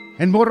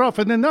 And more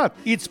often than not,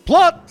 its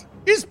plot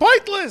is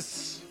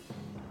pointless.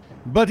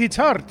 but its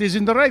heart is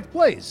in the right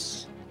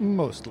place,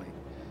 mostly.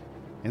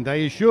 And I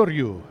assure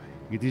you,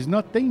 it is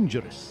not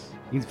dangerous.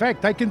 In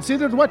fact, I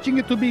considered watching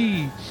it to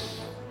be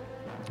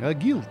a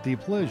guilty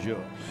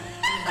pleasure.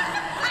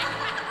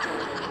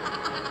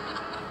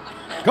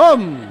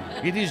 Come,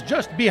 it is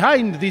just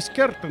behind this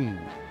curtain.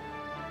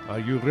 Are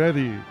you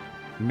ready?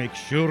 Make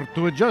sure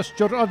to adjust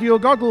your audio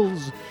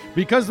goggles,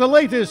 because the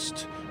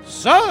latest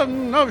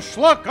Son of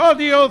Schlock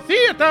Audio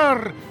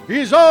Theater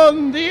is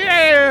on the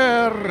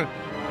air!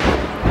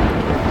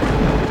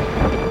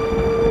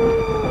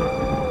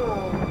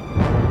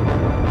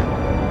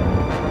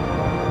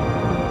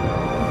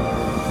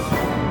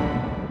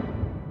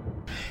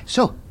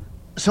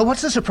 So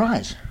what's the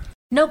surprise?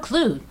 No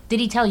clue.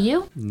 Did he tell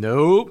you?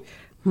 Nope.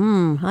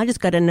 I just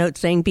got a note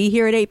saying be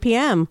here at 8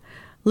 p.m.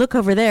 Look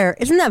over there.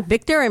 Isn't that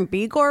Victor and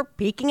Bigor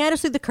peeking at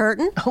us through the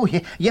curtain? Oh,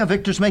 yeah,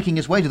 Victor's making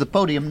his way to the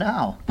podium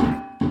now.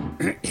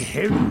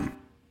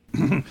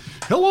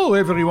 Hello,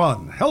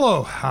 everyone.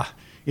 Hello.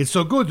 It's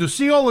so good to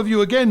see all of you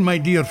again, my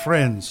dear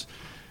friends.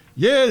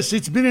 Yes,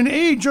 it's been an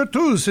age or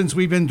two since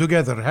we've been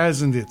together,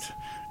 hasn't it?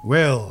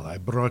 Well, I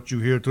brought you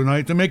here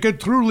tonight to make a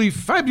truly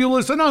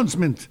fabulous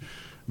announcement.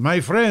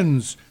 My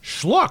friends,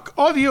 Schlock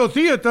Audio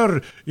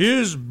Theater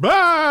is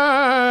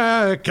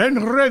back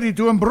and ready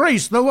to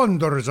embrace the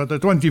wonders of the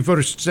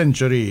 21st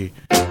century.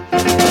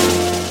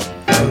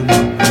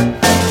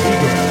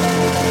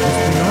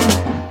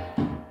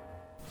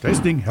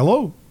 Testing,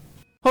 hello?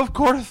 Of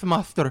course,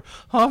 Master.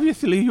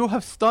 Obviously, you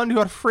have stunned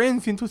your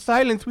friends into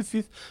silence with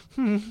this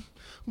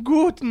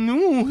good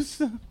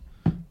news.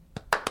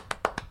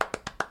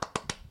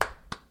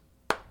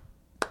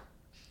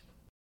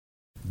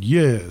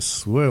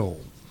 Yes, well,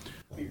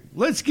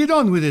 let's get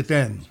on with it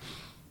then.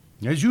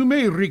 As you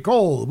may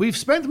recall, we've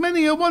spent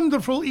many a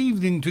wonderful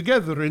evening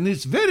together in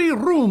this very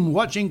room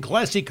watching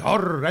classic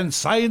horror and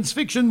science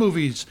fiction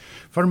movies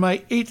for my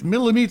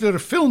 8mm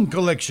film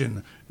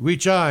collection,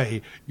 which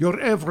I, your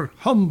ever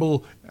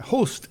humble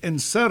host and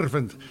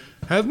servant,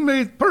 have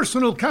made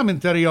personal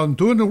commentary on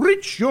to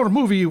enrich your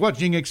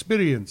movie-watching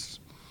experience.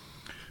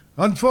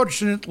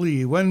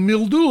 Unfortunately, when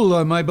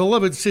Mildula, my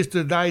beloved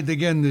sister, died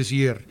again this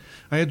year,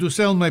 I had to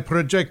sell my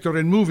projector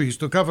and movies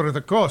to cover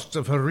the costs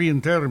of her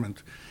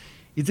reinterment.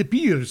 It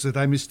appears that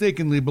I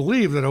mistakenly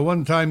believe that a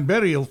one-time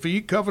burial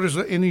fee covers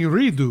any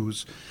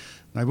redos.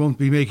 I won't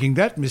be making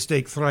that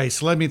mistake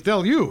thrice, let me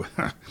tell you.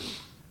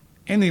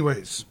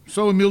 Anyways,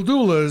 so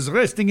Mildula is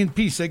resting in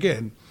peace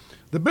again.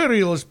 The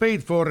burial is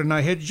paid for, and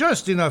I had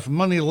just enough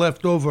money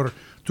left over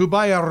to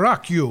buy a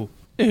Rokyu.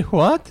 A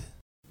what?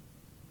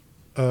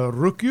 A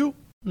Rokyu?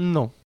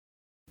 No.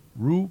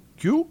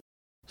 Rokyu?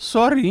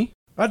 Sorry.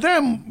 A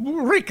damn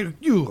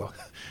Rokyu.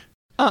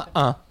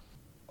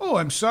 Oh,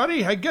 I'm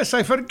sorry. I guess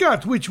I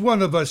forgot which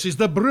one of us is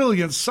the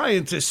brilliant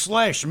scientist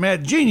 /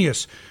 mad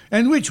genius,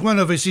 and which one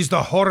of us is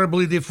the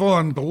horribly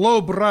deformed,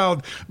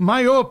 low-browed,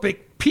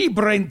 myopic,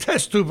 pea-brain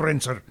test tube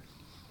rinser.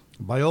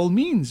 By all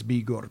means,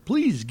 Bigor,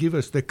 please give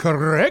us the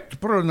correct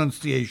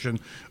pronunciation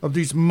of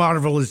this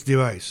marvelous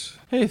device.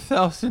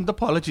 1,000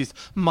 apologies,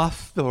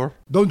 Master.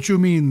 Don't you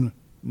mean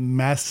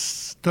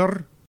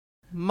master?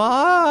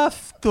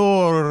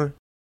 Master.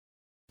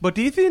 But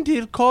isn't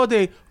it called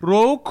a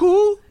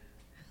Roku?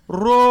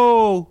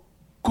 Roku.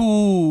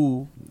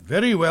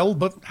 Very well,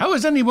 but how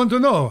is anyone to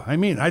know? I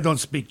mean, I don't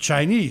speak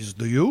Chinese,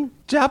 do you?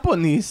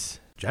 Japanese.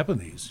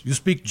 Japanese? You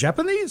speak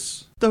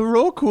Japanese? The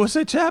Roku is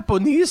a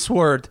Japanese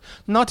word,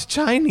 not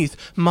Chinese,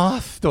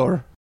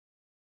 Master.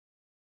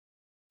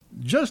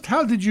 Just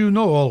how did you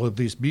know all of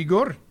this,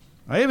 Bigor?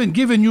 I haven't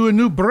given you a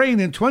new brain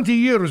in 20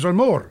 years or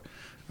more.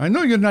 I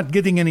know you're not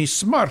getting any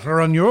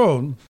smarter on your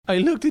own. I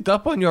looked it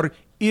up on your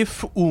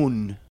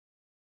iPhone.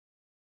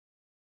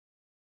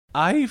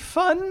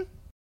 iPhone?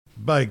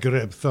 By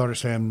Greb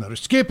Thorshamner,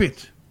 skip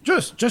it.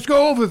 Just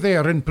go over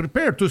there and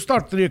prepare to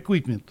start the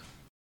equipment.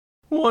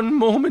 One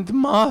moment,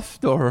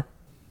 Master.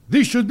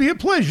 This should be a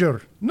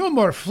pleasure. No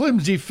more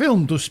flimsy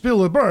film to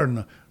spill or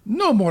burn.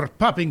 No more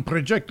popping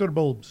projector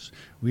bulbs.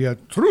 We are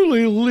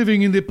truly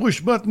living in the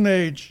push-button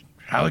age.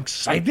 How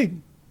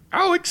exciting!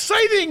 How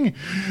exciting!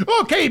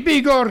 Okay,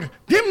 Bigor,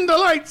 dim the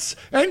lights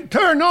and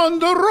turn on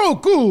the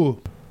Roku!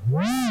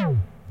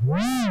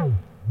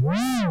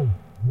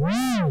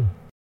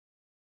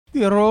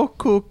 The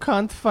Roku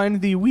can't find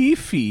the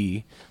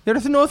Wi-Fi.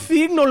 There's no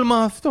signal,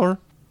 Master.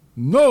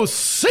 No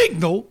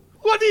signal?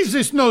 What is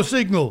this no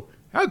signal?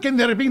 How can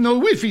there be no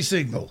Wi-Fi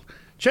signal?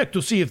 Check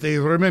to see if they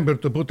remember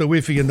to put the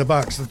Wi-Fi in the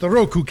box that the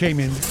Roku came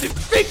in.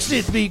 Fix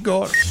it,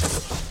 Bigor!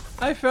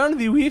 I found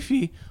the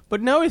Wi-Fi,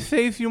 but now it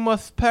says you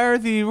must pair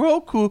the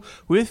Roku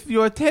with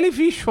your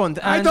television and...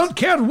 I don't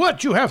care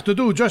what you have to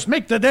do, just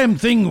make the damn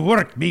thing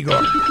work,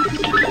 Bigor.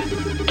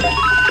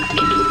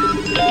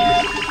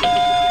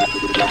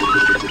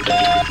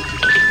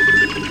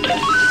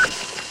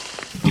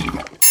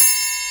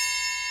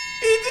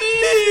 It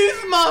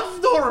leaves,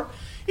 Master!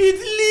 It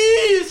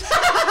leaves!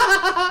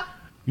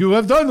 You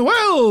have done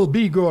well,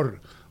 Bigor.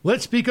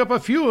 Let's pick up a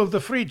few of the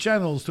free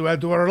channels to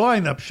add to our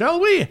lineup, shall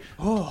we?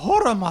 Oh,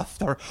 horror,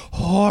 Master.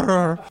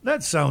 Horror.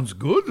 That sounds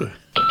good.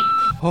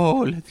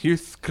 Oh, let's hear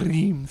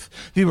screams,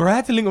 the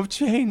rattling of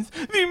chains,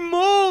 the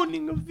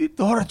moaning of the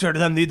tortured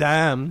and the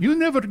damned. You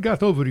never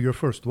got over your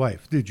first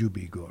wife, did you,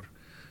 Bigor?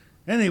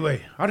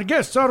 Anyway, our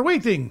guests are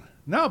waiting.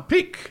 Now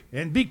pick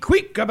and be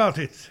quick about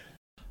it.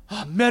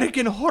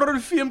 American horror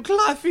film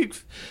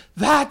classics.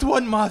 That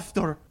one,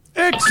 master.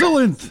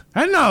 Excellent.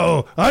 And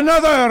now,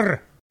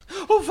 another.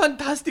 Oh,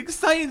 fantastic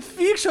science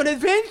fiction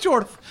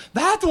adventures.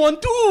 That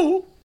one,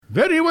 too.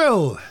 Very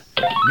well.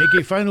 Make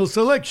a final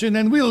selection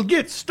and we'll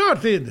get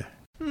started.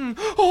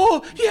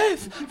 Oh,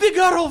 yes, the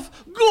Garov,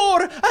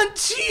 Gore, and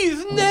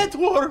Cheese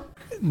Network.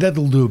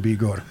 That'll do,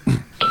 Bigor.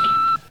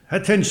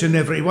 Attention,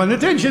 everyone.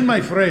 Attention,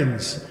 my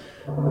friends.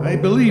 I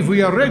believe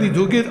we are ready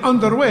to get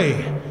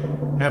underway.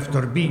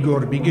 After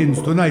Bigor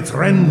begins tonight's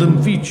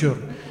random feature,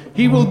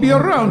 he will be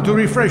around to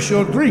refresh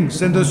your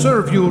drinks and to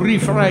serve you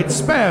refried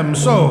spam.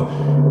 So,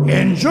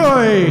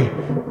 enjoy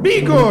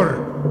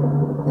Bigor,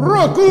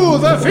 Roku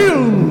the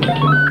film.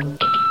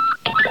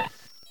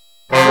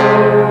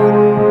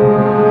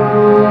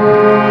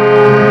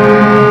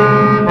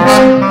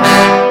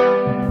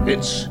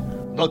 It's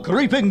the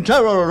creeping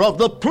terror of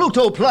the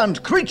Pluto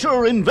plant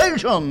creature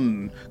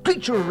invasion.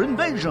 Creature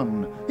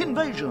invasion.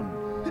 Invasion.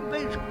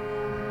 Invasion.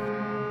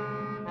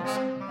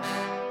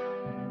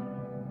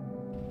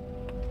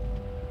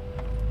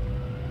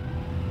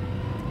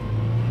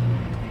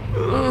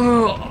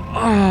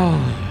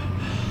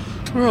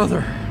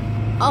 Brother.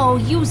 Oh,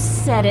 you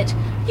said it.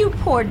 You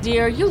poor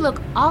dear. You look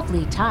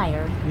awfully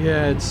tired.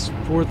 Yeah, it's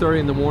 4:30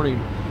 in the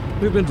morning.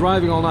 We've been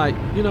driving all night.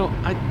 You know,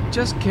 I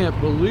just can't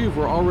believe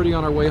we're already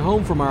on our way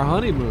home from our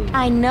honeymoon.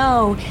 I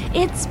know.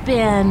 It's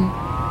been...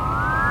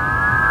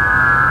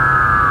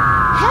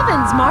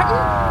 Heavens,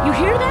 Martin! You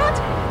hear that?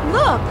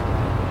 Look!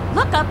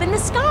 Look up in the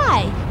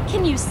sky.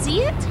 Can you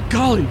see it?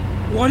 Golly,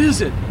 what is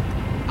it?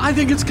 I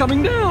think it's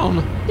coming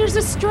down. There's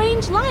a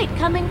strange light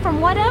coming from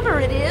whatever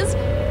it is.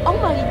 Oh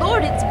my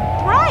lord, it's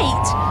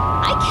bright!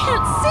 I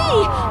can't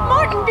see!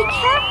 Martin, be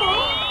careful!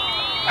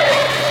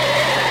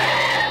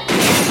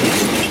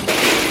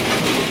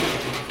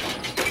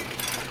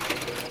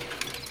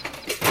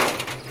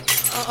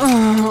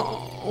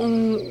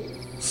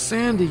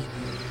 Sandy.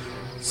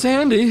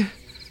 Sandy?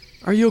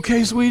 Are you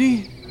okay,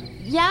 sweetie?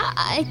 Yeah,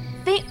 I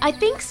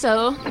think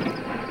so.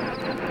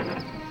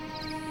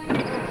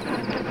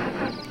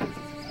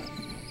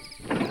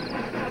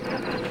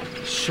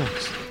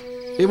 Shucks.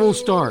 It won't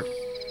start.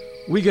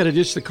 We gotta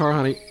ditch the car,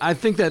 honey. I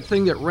think that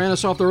thing that ran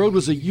us off the road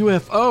was a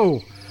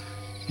UFO.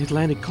 It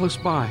landed close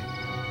by.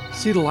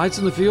 See the lights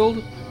in the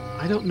field?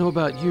 I don't know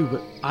about you,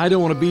 but I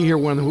don't want to be here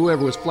when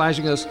whoever was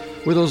flashing us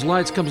with those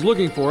lights comes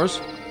looking for us.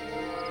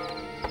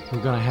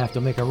 We're gonna have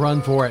to make a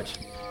run for it.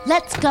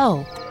 Let's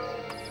go.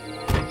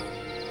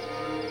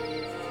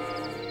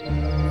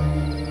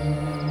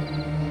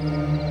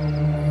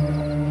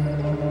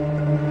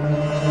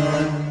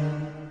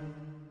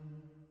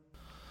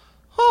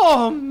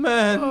 Oh,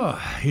 man. Oh,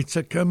 it's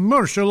a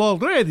commercial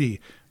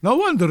already. No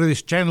wonder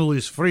this channel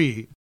is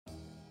free.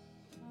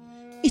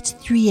 It's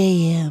 3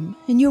 a.m.,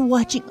 and you're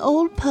watching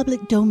old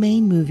public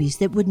domain movies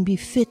that wouldn't be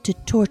fit to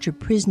torture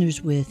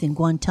prisoners with in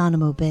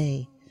Guantanamo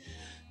Bay.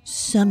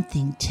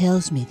 Something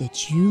tells me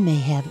that you may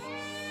have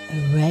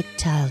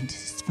erectile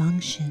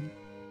dysfunction.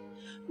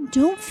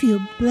 Don't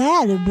feel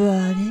bad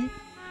about it.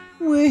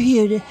 We're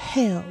here to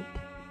help.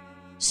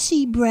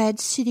 See Brad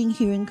sitting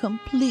here in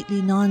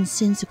completely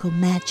nonsensical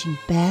matching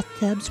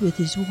bathtubs with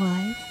his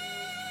wife?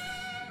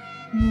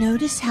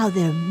 Notice how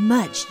they're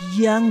much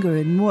younger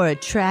and more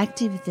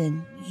attractive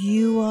than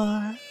you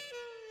are?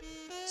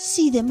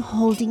 See them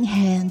holding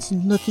hands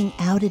and looking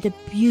out at a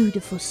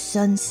beautiful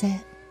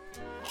sunset?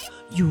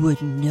 You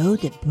wouldn't know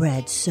that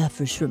Brad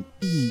suffers from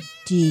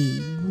ED,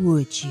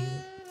 would you?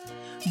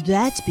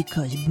 That's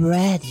because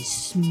Brad is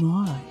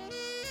smart.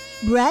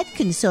 Brad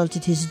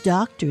consulted his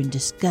doctor and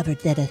discovered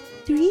that a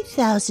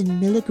 3,000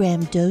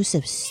 milligram dose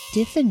of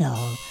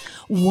Stifenol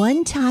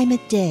 1 time a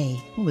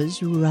day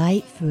was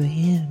right for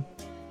him.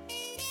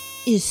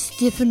 Is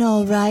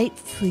Stifenol right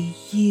for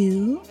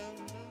you?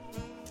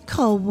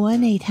 Call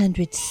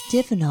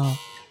 1-800-STIFENOL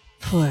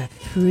for a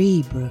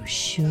free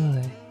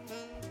brochure.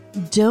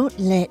 Don't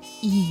let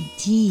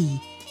ED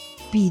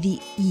be the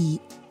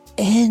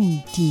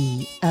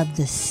END of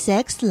the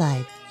sex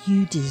life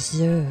you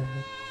deserve.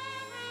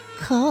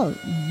 Call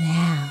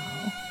now.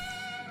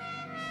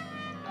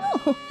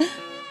 Oh.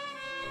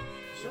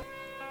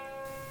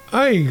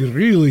 I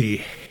really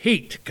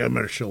hate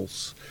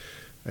commercials.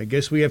 I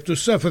guess we have to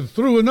suffer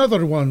through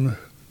another one.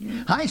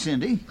 Hi,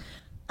 Cindy.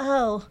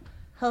 Oh,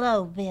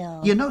 hello,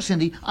 Bill. You know,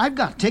 Cindy, I've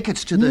got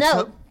tickets to the...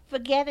 No,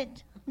 forget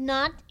it.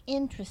 Not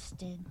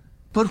interested.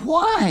 But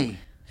why?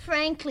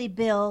 Frankly,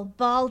 Bill,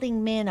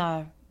 balding men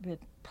are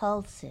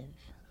repulsive.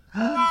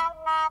 Do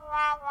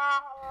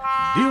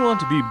you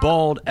want to be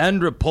bald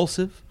and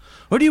repulsive?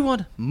 Or do you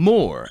want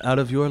more out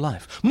of your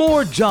life?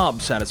 More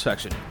job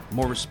satisfaction?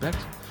 More respect?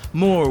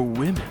 More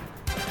women?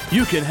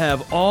 You can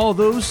have all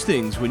those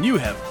things when you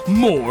have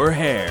more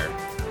hair.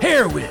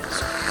 Hair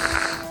Whiz!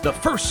 The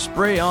first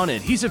spray-on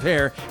adhesive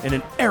hair in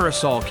an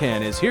aerosol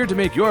can is here to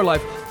make your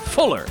life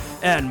fuller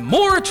and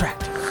more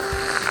attractive.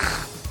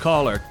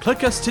 Call or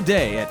click us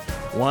today at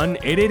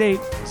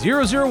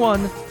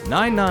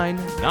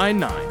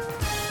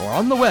 1-888-001-9999 or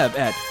on the web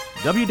at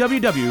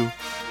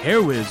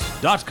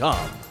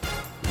www.hairwiz.com.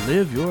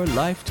 Live your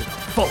life to the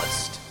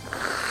fullest.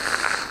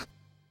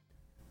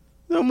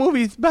 The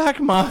movie's back,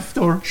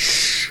 Master.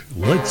 Shh,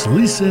 let's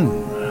listen.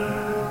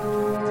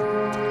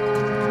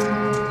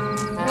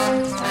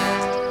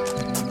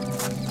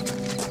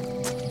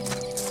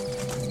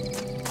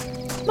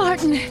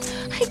 Martin,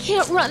 I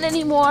can't run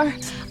anymore.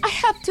 I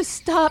have to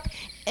stop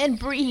and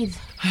breathe.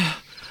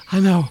 I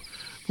know,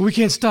 but we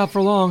can't stop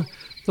for long.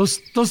 Those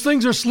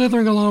things are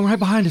slithering along right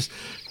behind us.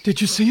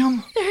 Did you see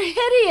them? They're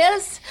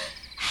hideous.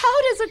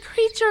 How does a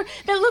creature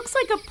that looks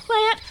like a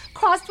plant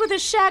crossed with a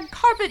shag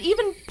carpet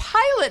even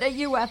pilot a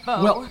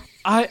UFO? Well,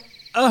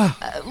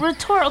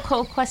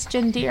 rhetorical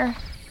question, dear.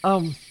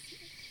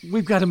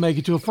 We've got to make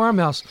it to a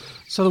farmhouse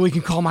so that we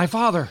can call my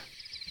father.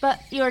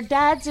 But your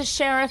dad's a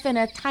sheriff in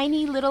a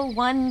tiny little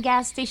one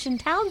gas station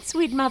town,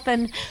 Sweet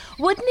Muffin.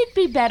 Wouldn't it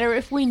be better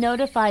if we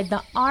notified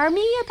the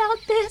army about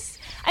this?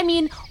 I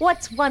mean,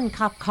 what's one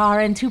cop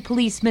car and 2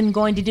 policemen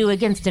going to do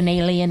against an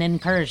alien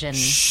incursion?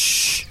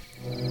 Shh!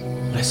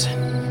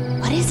 Listen.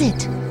 What is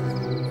it?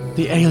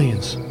 The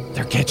aliens.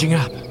 They're catching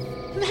up.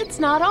 That's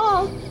not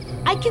all.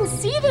 I can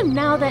see them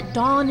now that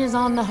dawn is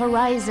on the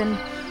horizon.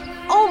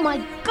 Oh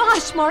my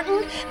gosh,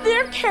 Martin!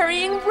 They're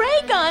carrying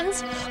ray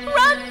guns!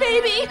 Run,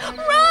 baby!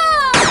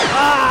 Run!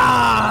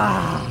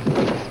 Ah!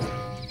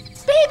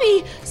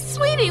 Baby!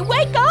 Sweetie,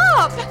 wake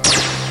up!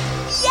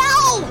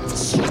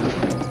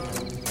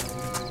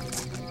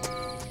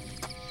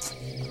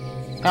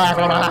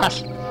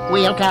 Ouch!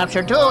 We'll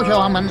capture 2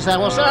 humans that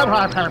will serve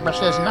our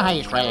purposes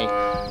nicely.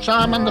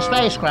 Summon the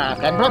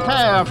spacecraft and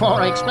prepare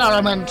for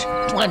Experiment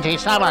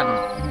 27.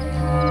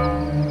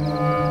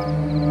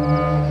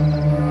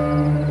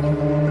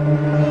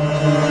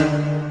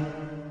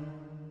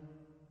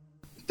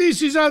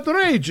 This is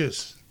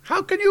outrageous.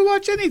 How can you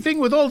watch anything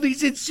with all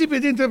these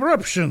insipid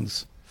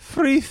interruptions?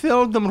 Free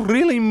seldom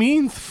really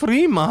means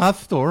free,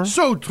 Master.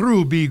 So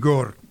true,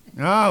 Bigor.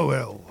 Ah,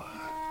 well.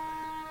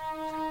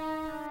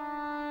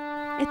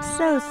 It's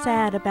so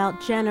sad about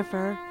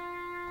Jennifer.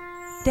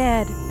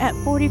 Dead at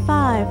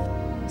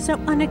 45. So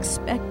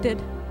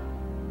unexpected.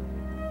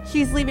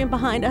 She's leaving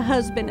behind a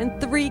husband and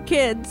 3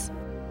 kids.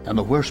 And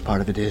the worst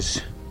part of it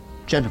is,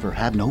 Jennifer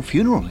had no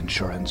funeral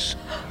insurance.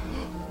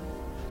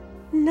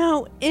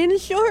 No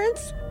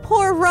insurance?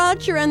 Poor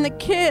Roger and the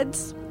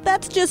kids.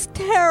 That's just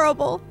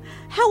terrible.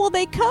 How will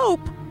they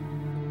cope?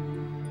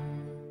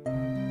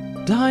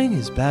 Dying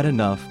is bad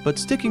enough, but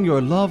sticking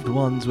your loved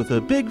ones with a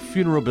big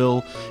funeral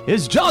bill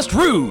is just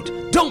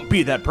rude! Don't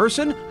be that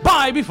person!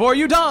 Buy before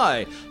you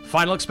die!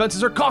 Final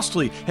expenses are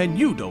costly, and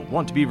you don't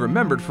want to be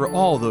remembered for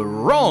all the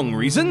wrong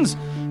reasons.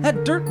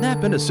 At Dirt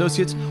Nap &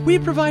 Associates, we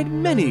provide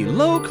many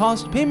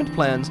low-cost payment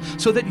plans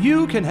so that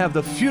you can have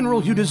the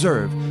funeral you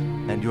deserve,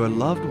 and your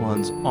loved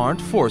ones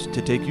aren't forced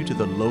to take you to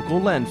the local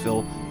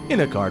landfill in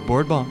a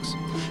cardboard box.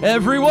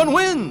 Everyone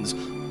wins!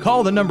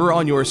 Call the number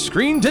on your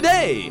screen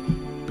today,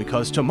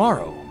 because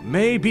tomorrow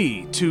may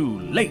be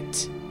too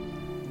late.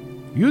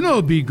 You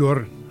know,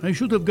 Bigor, I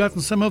should have gotten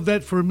some of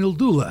that for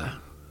Mildula,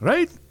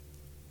 right?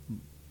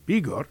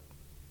 Bigor?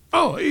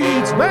 Oh,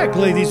 it's back,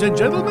 ladies and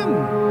gentlemen.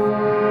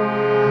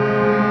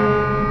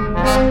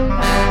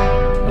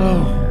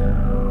 Oh,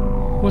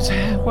 what's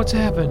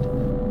happened?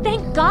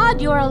 Thank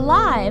God you're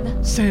alive.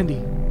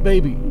 Sandy,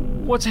 baby,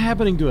 what's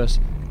happening to us?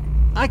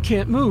 I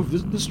can't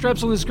move. The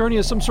straps on this gurney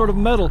are some sort of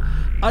metal.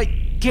 I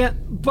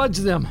can't budge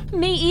them.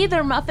 Me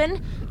either,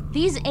 Muffin.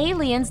 These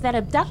aliens that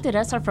abducted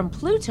us are from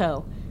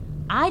Pluto.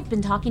 I've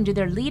been talking to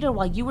their leader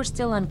while you were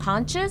still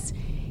unconscious.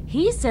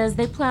 He says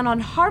they plan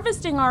on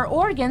harvesting our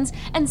organs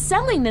and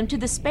selling them to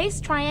the Space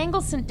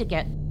Triangle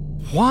Syndicate.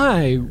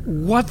 Why?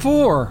 What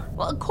for?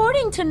 Well,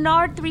 according to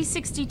NARD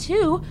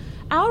 362,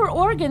 our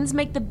organs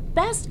make the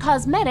best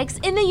cosmetics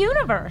in the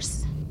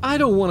universe. I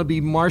don't want to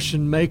be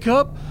Martian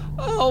makeup.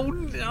 Oh,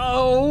 no.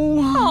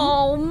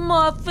 Oh,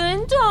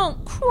 Muffin,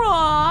 don't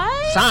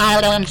cry.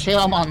 Silence,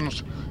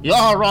 humans.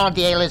 Your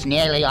ordeal is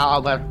nearly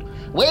over.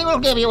 We will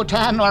give you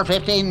 10 or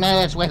 15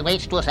 minutes with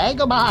which to say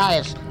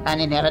goodbyes,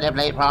 and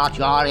inevitably plot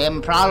your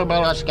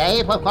improbable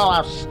escape, of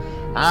course.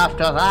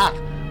 After that,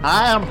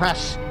 I'll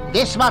press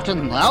this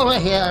button over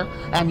here,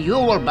 and you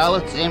will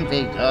both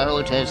simply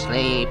go to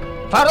sleep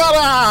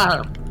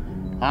forever.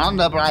 On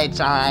the bright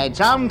side,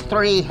 some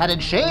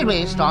 3-headed shield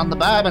beast on the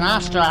Bourbon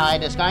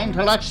asteroid is going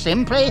to look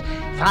simply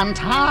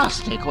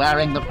fantastic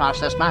wearing the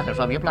processed matter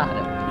from your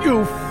planet.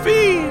 You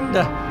fiend!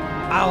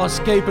 I'll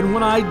escape, and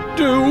when I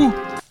do...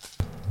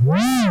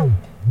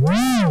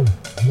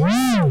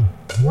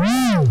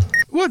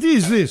 What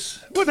is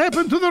this? What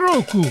happened to the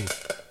Roku?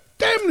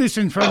 Damn this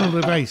infernal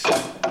device.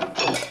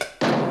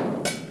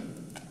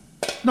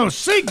 No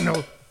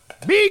signal?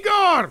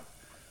 Bigor!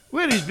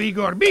 Where is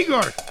Bigor?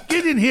 Bigor!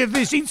 Get in here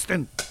this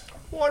instant!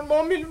 One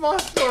moment,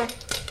 Master. I'm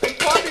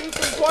having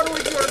some fun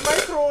with your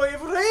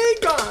microwave ray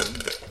gun.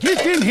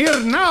 Get in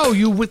here now,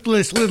 you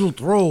witless little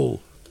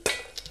troll!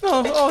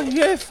 Oh,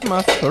 yes,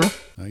 master.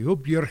 I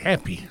hope you're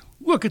happy.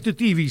 Look at the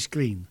TV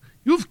screen.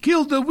 You've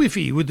killed the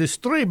Wi-Fi with the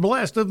stray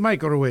blast of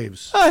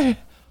microwaves. I'm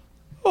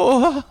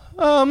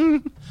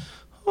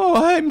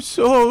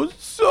so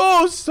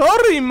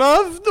sorry,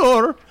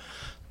 master.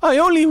 I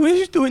only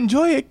wish to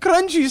enjoy a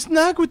crunchy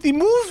snack with the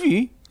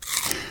movie.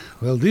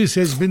 Well, this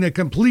has been a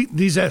complete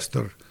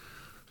disaster.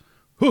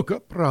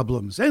 Hookup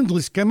problems,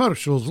 endless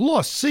commercials,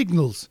 lost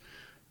signals.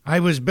 I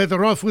was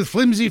better off with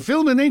flimsy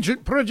film and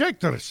ancient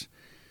projectors.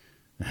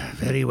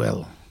 Very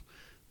well.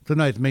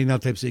 Tonight may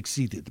not have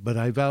succeeded, but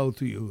I vow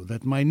to you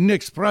that my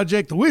next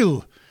project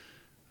will.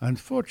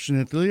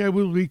 Unfortunately, I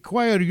will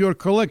require your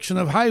collection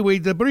of highway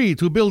debris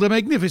to build a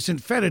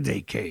magnificent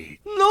Faraday cage.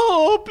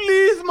 No,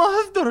 please,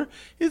 master.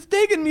 It's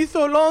taken me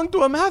so long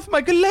to amass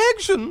my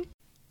collection.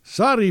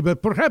 Sorry,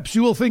 but perhaps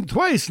you will think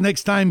twice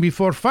next time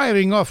before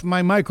firing off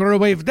my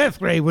microwave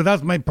death ray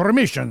without my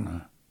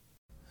permission.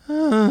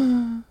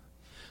 Will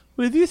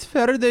this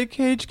Faraday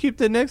cage keep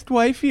the next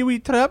wifey we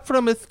trap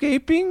from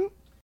escaping?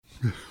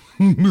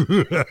 No,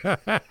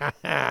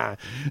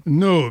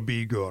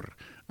 Bigor.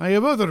 I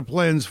have other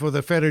plans for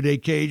the Faraday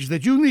cage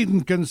that you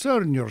needn't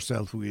concern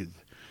yourself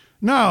with.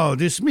 Now,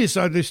 dismiss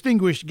our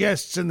distinguished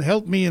guests and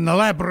help me in the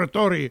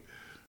laboratory.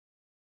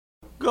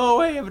 Go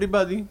away,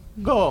 everybody.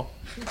 Go.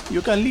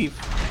 You can leave.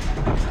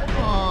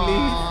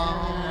 Please.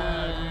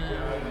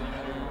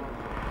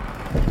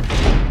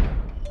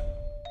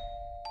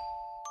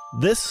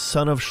 This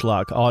Son of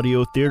Schlock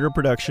audio theater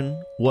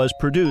production was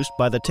produced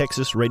by the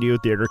Texas Radio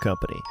Theater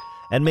Company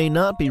and may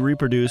not be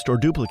reproduced or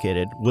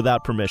duplicated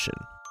without permission.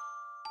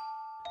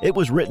 It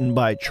was written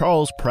by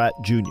Charles Pratt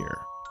Jr.,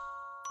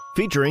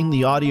 featuring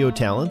the audio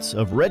talents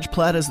of Reg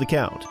Platt as the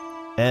Count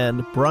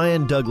and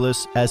Brian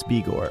Douglas as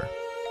Bigor.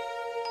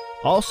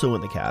 Also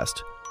in the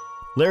cast,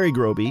 Larry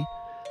Groby,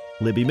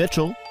 Libby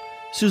Mitchell,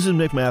 Susan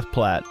McMath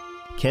Platt,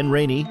 Ken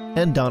Rainey,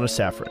 and Donna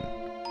Safran.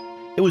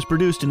 It was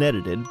produced and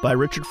edited by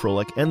Richard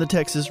Froelich and the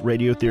Texas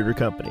Radio Theater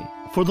Company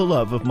for the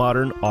love of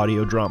modern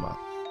audio drama.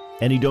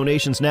 Any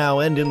donations now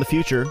and in the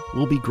future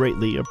will be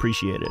greatly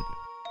appreciated.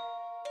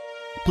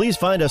 Please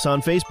find us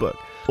on Facebook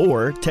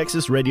or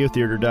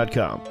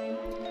TexasRadioTheater.com.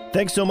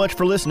 Thanks so much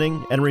for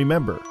listening, and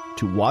remember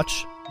to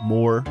watch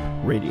more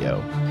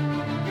radio.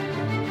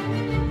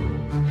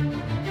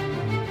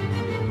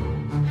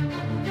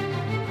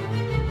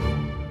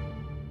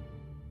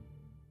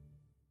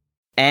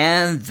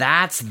 And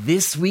that's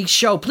this week's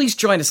show. Please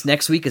join us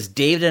next week as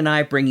David and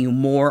I bring you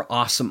more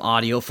awesome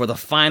audio for the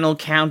final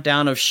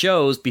countdown of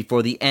shows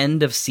before the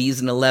end of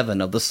Season 11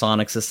 of the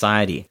Sonic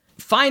Society.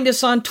 Find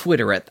us on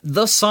Twitter at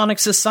The Sonic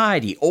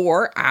Society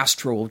or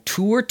Astro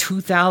Tour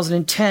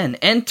 2010.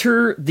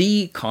 Enter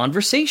the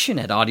conversation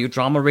at Audio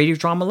Drama, Radio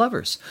Drama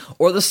Lovers,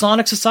 or the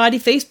Sonic Society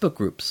Facebook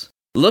groups.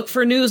 Look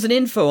for news and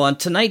info on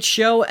tonight's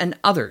show and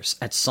others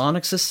at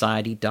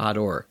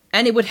sonicsociety.org.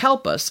 And it would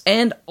help us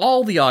and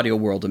all the audio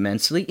world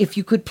immensely if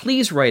you could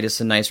please write us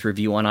a nice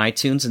review on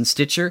iTunes and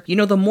Stitcher. You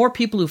know, the more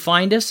people who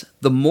find us,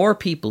 the more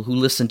people who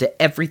listen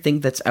to everything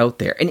that's out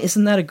there. And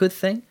isn't that a good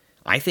thing?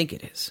 I think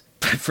it is.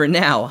 But for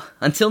now,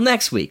 until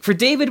next week, for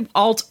David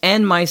Alt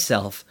and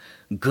myself,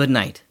 good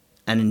night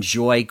and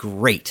enjoy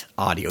great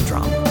audio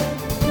drama.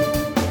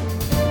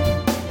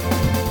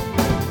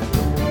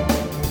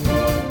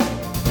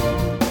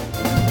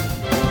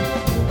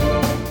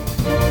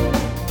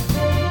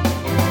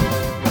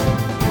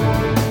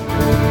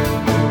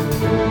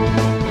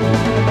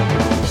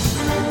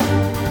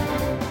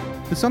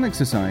 The Sonic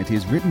Society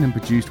is written and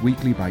produced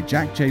weekly by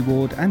Jack J.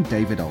 Ward and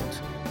David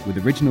Alt,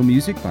 with original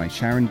music by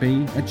Sharon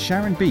B. at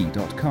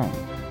sharonb.com.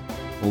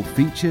 All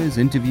features,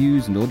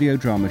 interviews, and audio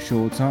drama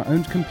shorts are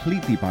owned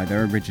completely by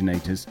their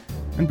originators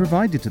and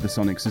provided to the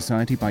Sonic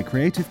Society by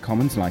Creative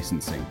Commons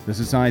licensing. The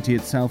Society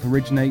itself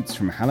originates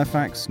from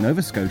Halifax,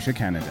 Nova Scotia,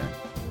 Canada.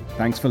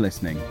 Thanks for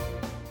listening.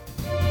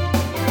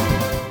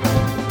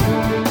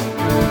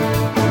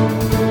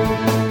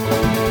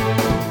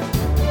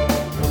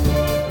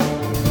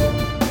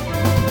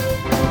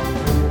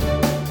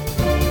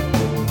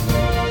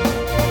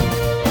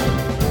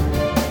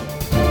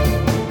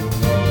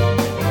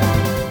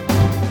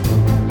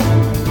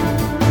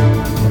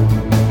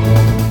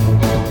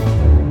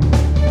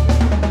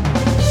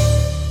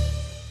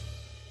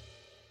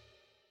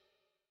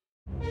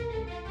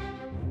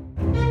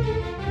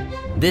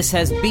 This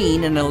has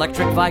been an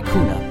Electric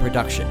Vicuna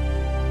production.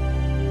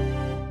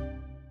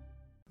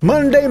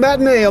 Monday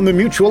Matinee on the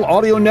Mutual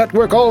Audio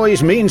Network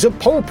always means a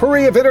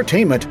potpourri of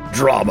entertainment,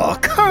 drama,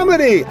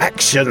 comedy,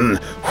 action.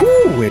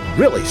 Whew, it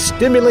really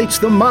stimulates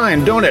the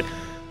mind, don't it?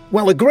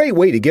 Well, a great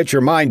way to get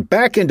your mind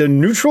back into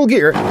neutral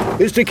gear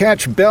is to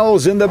catch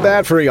Bells in the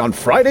Battery on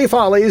Friday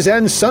Follies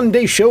and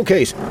Sunday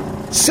Showcase.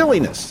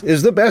 Silliness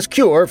is the best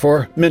cure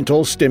for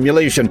mental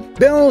stimulation.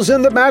 Bells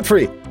in the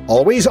Battery,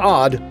 always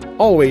odd,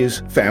 always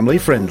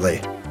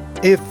family-friendly.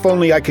 If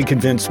only I could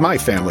convince my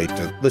family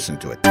to listen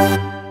to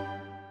it.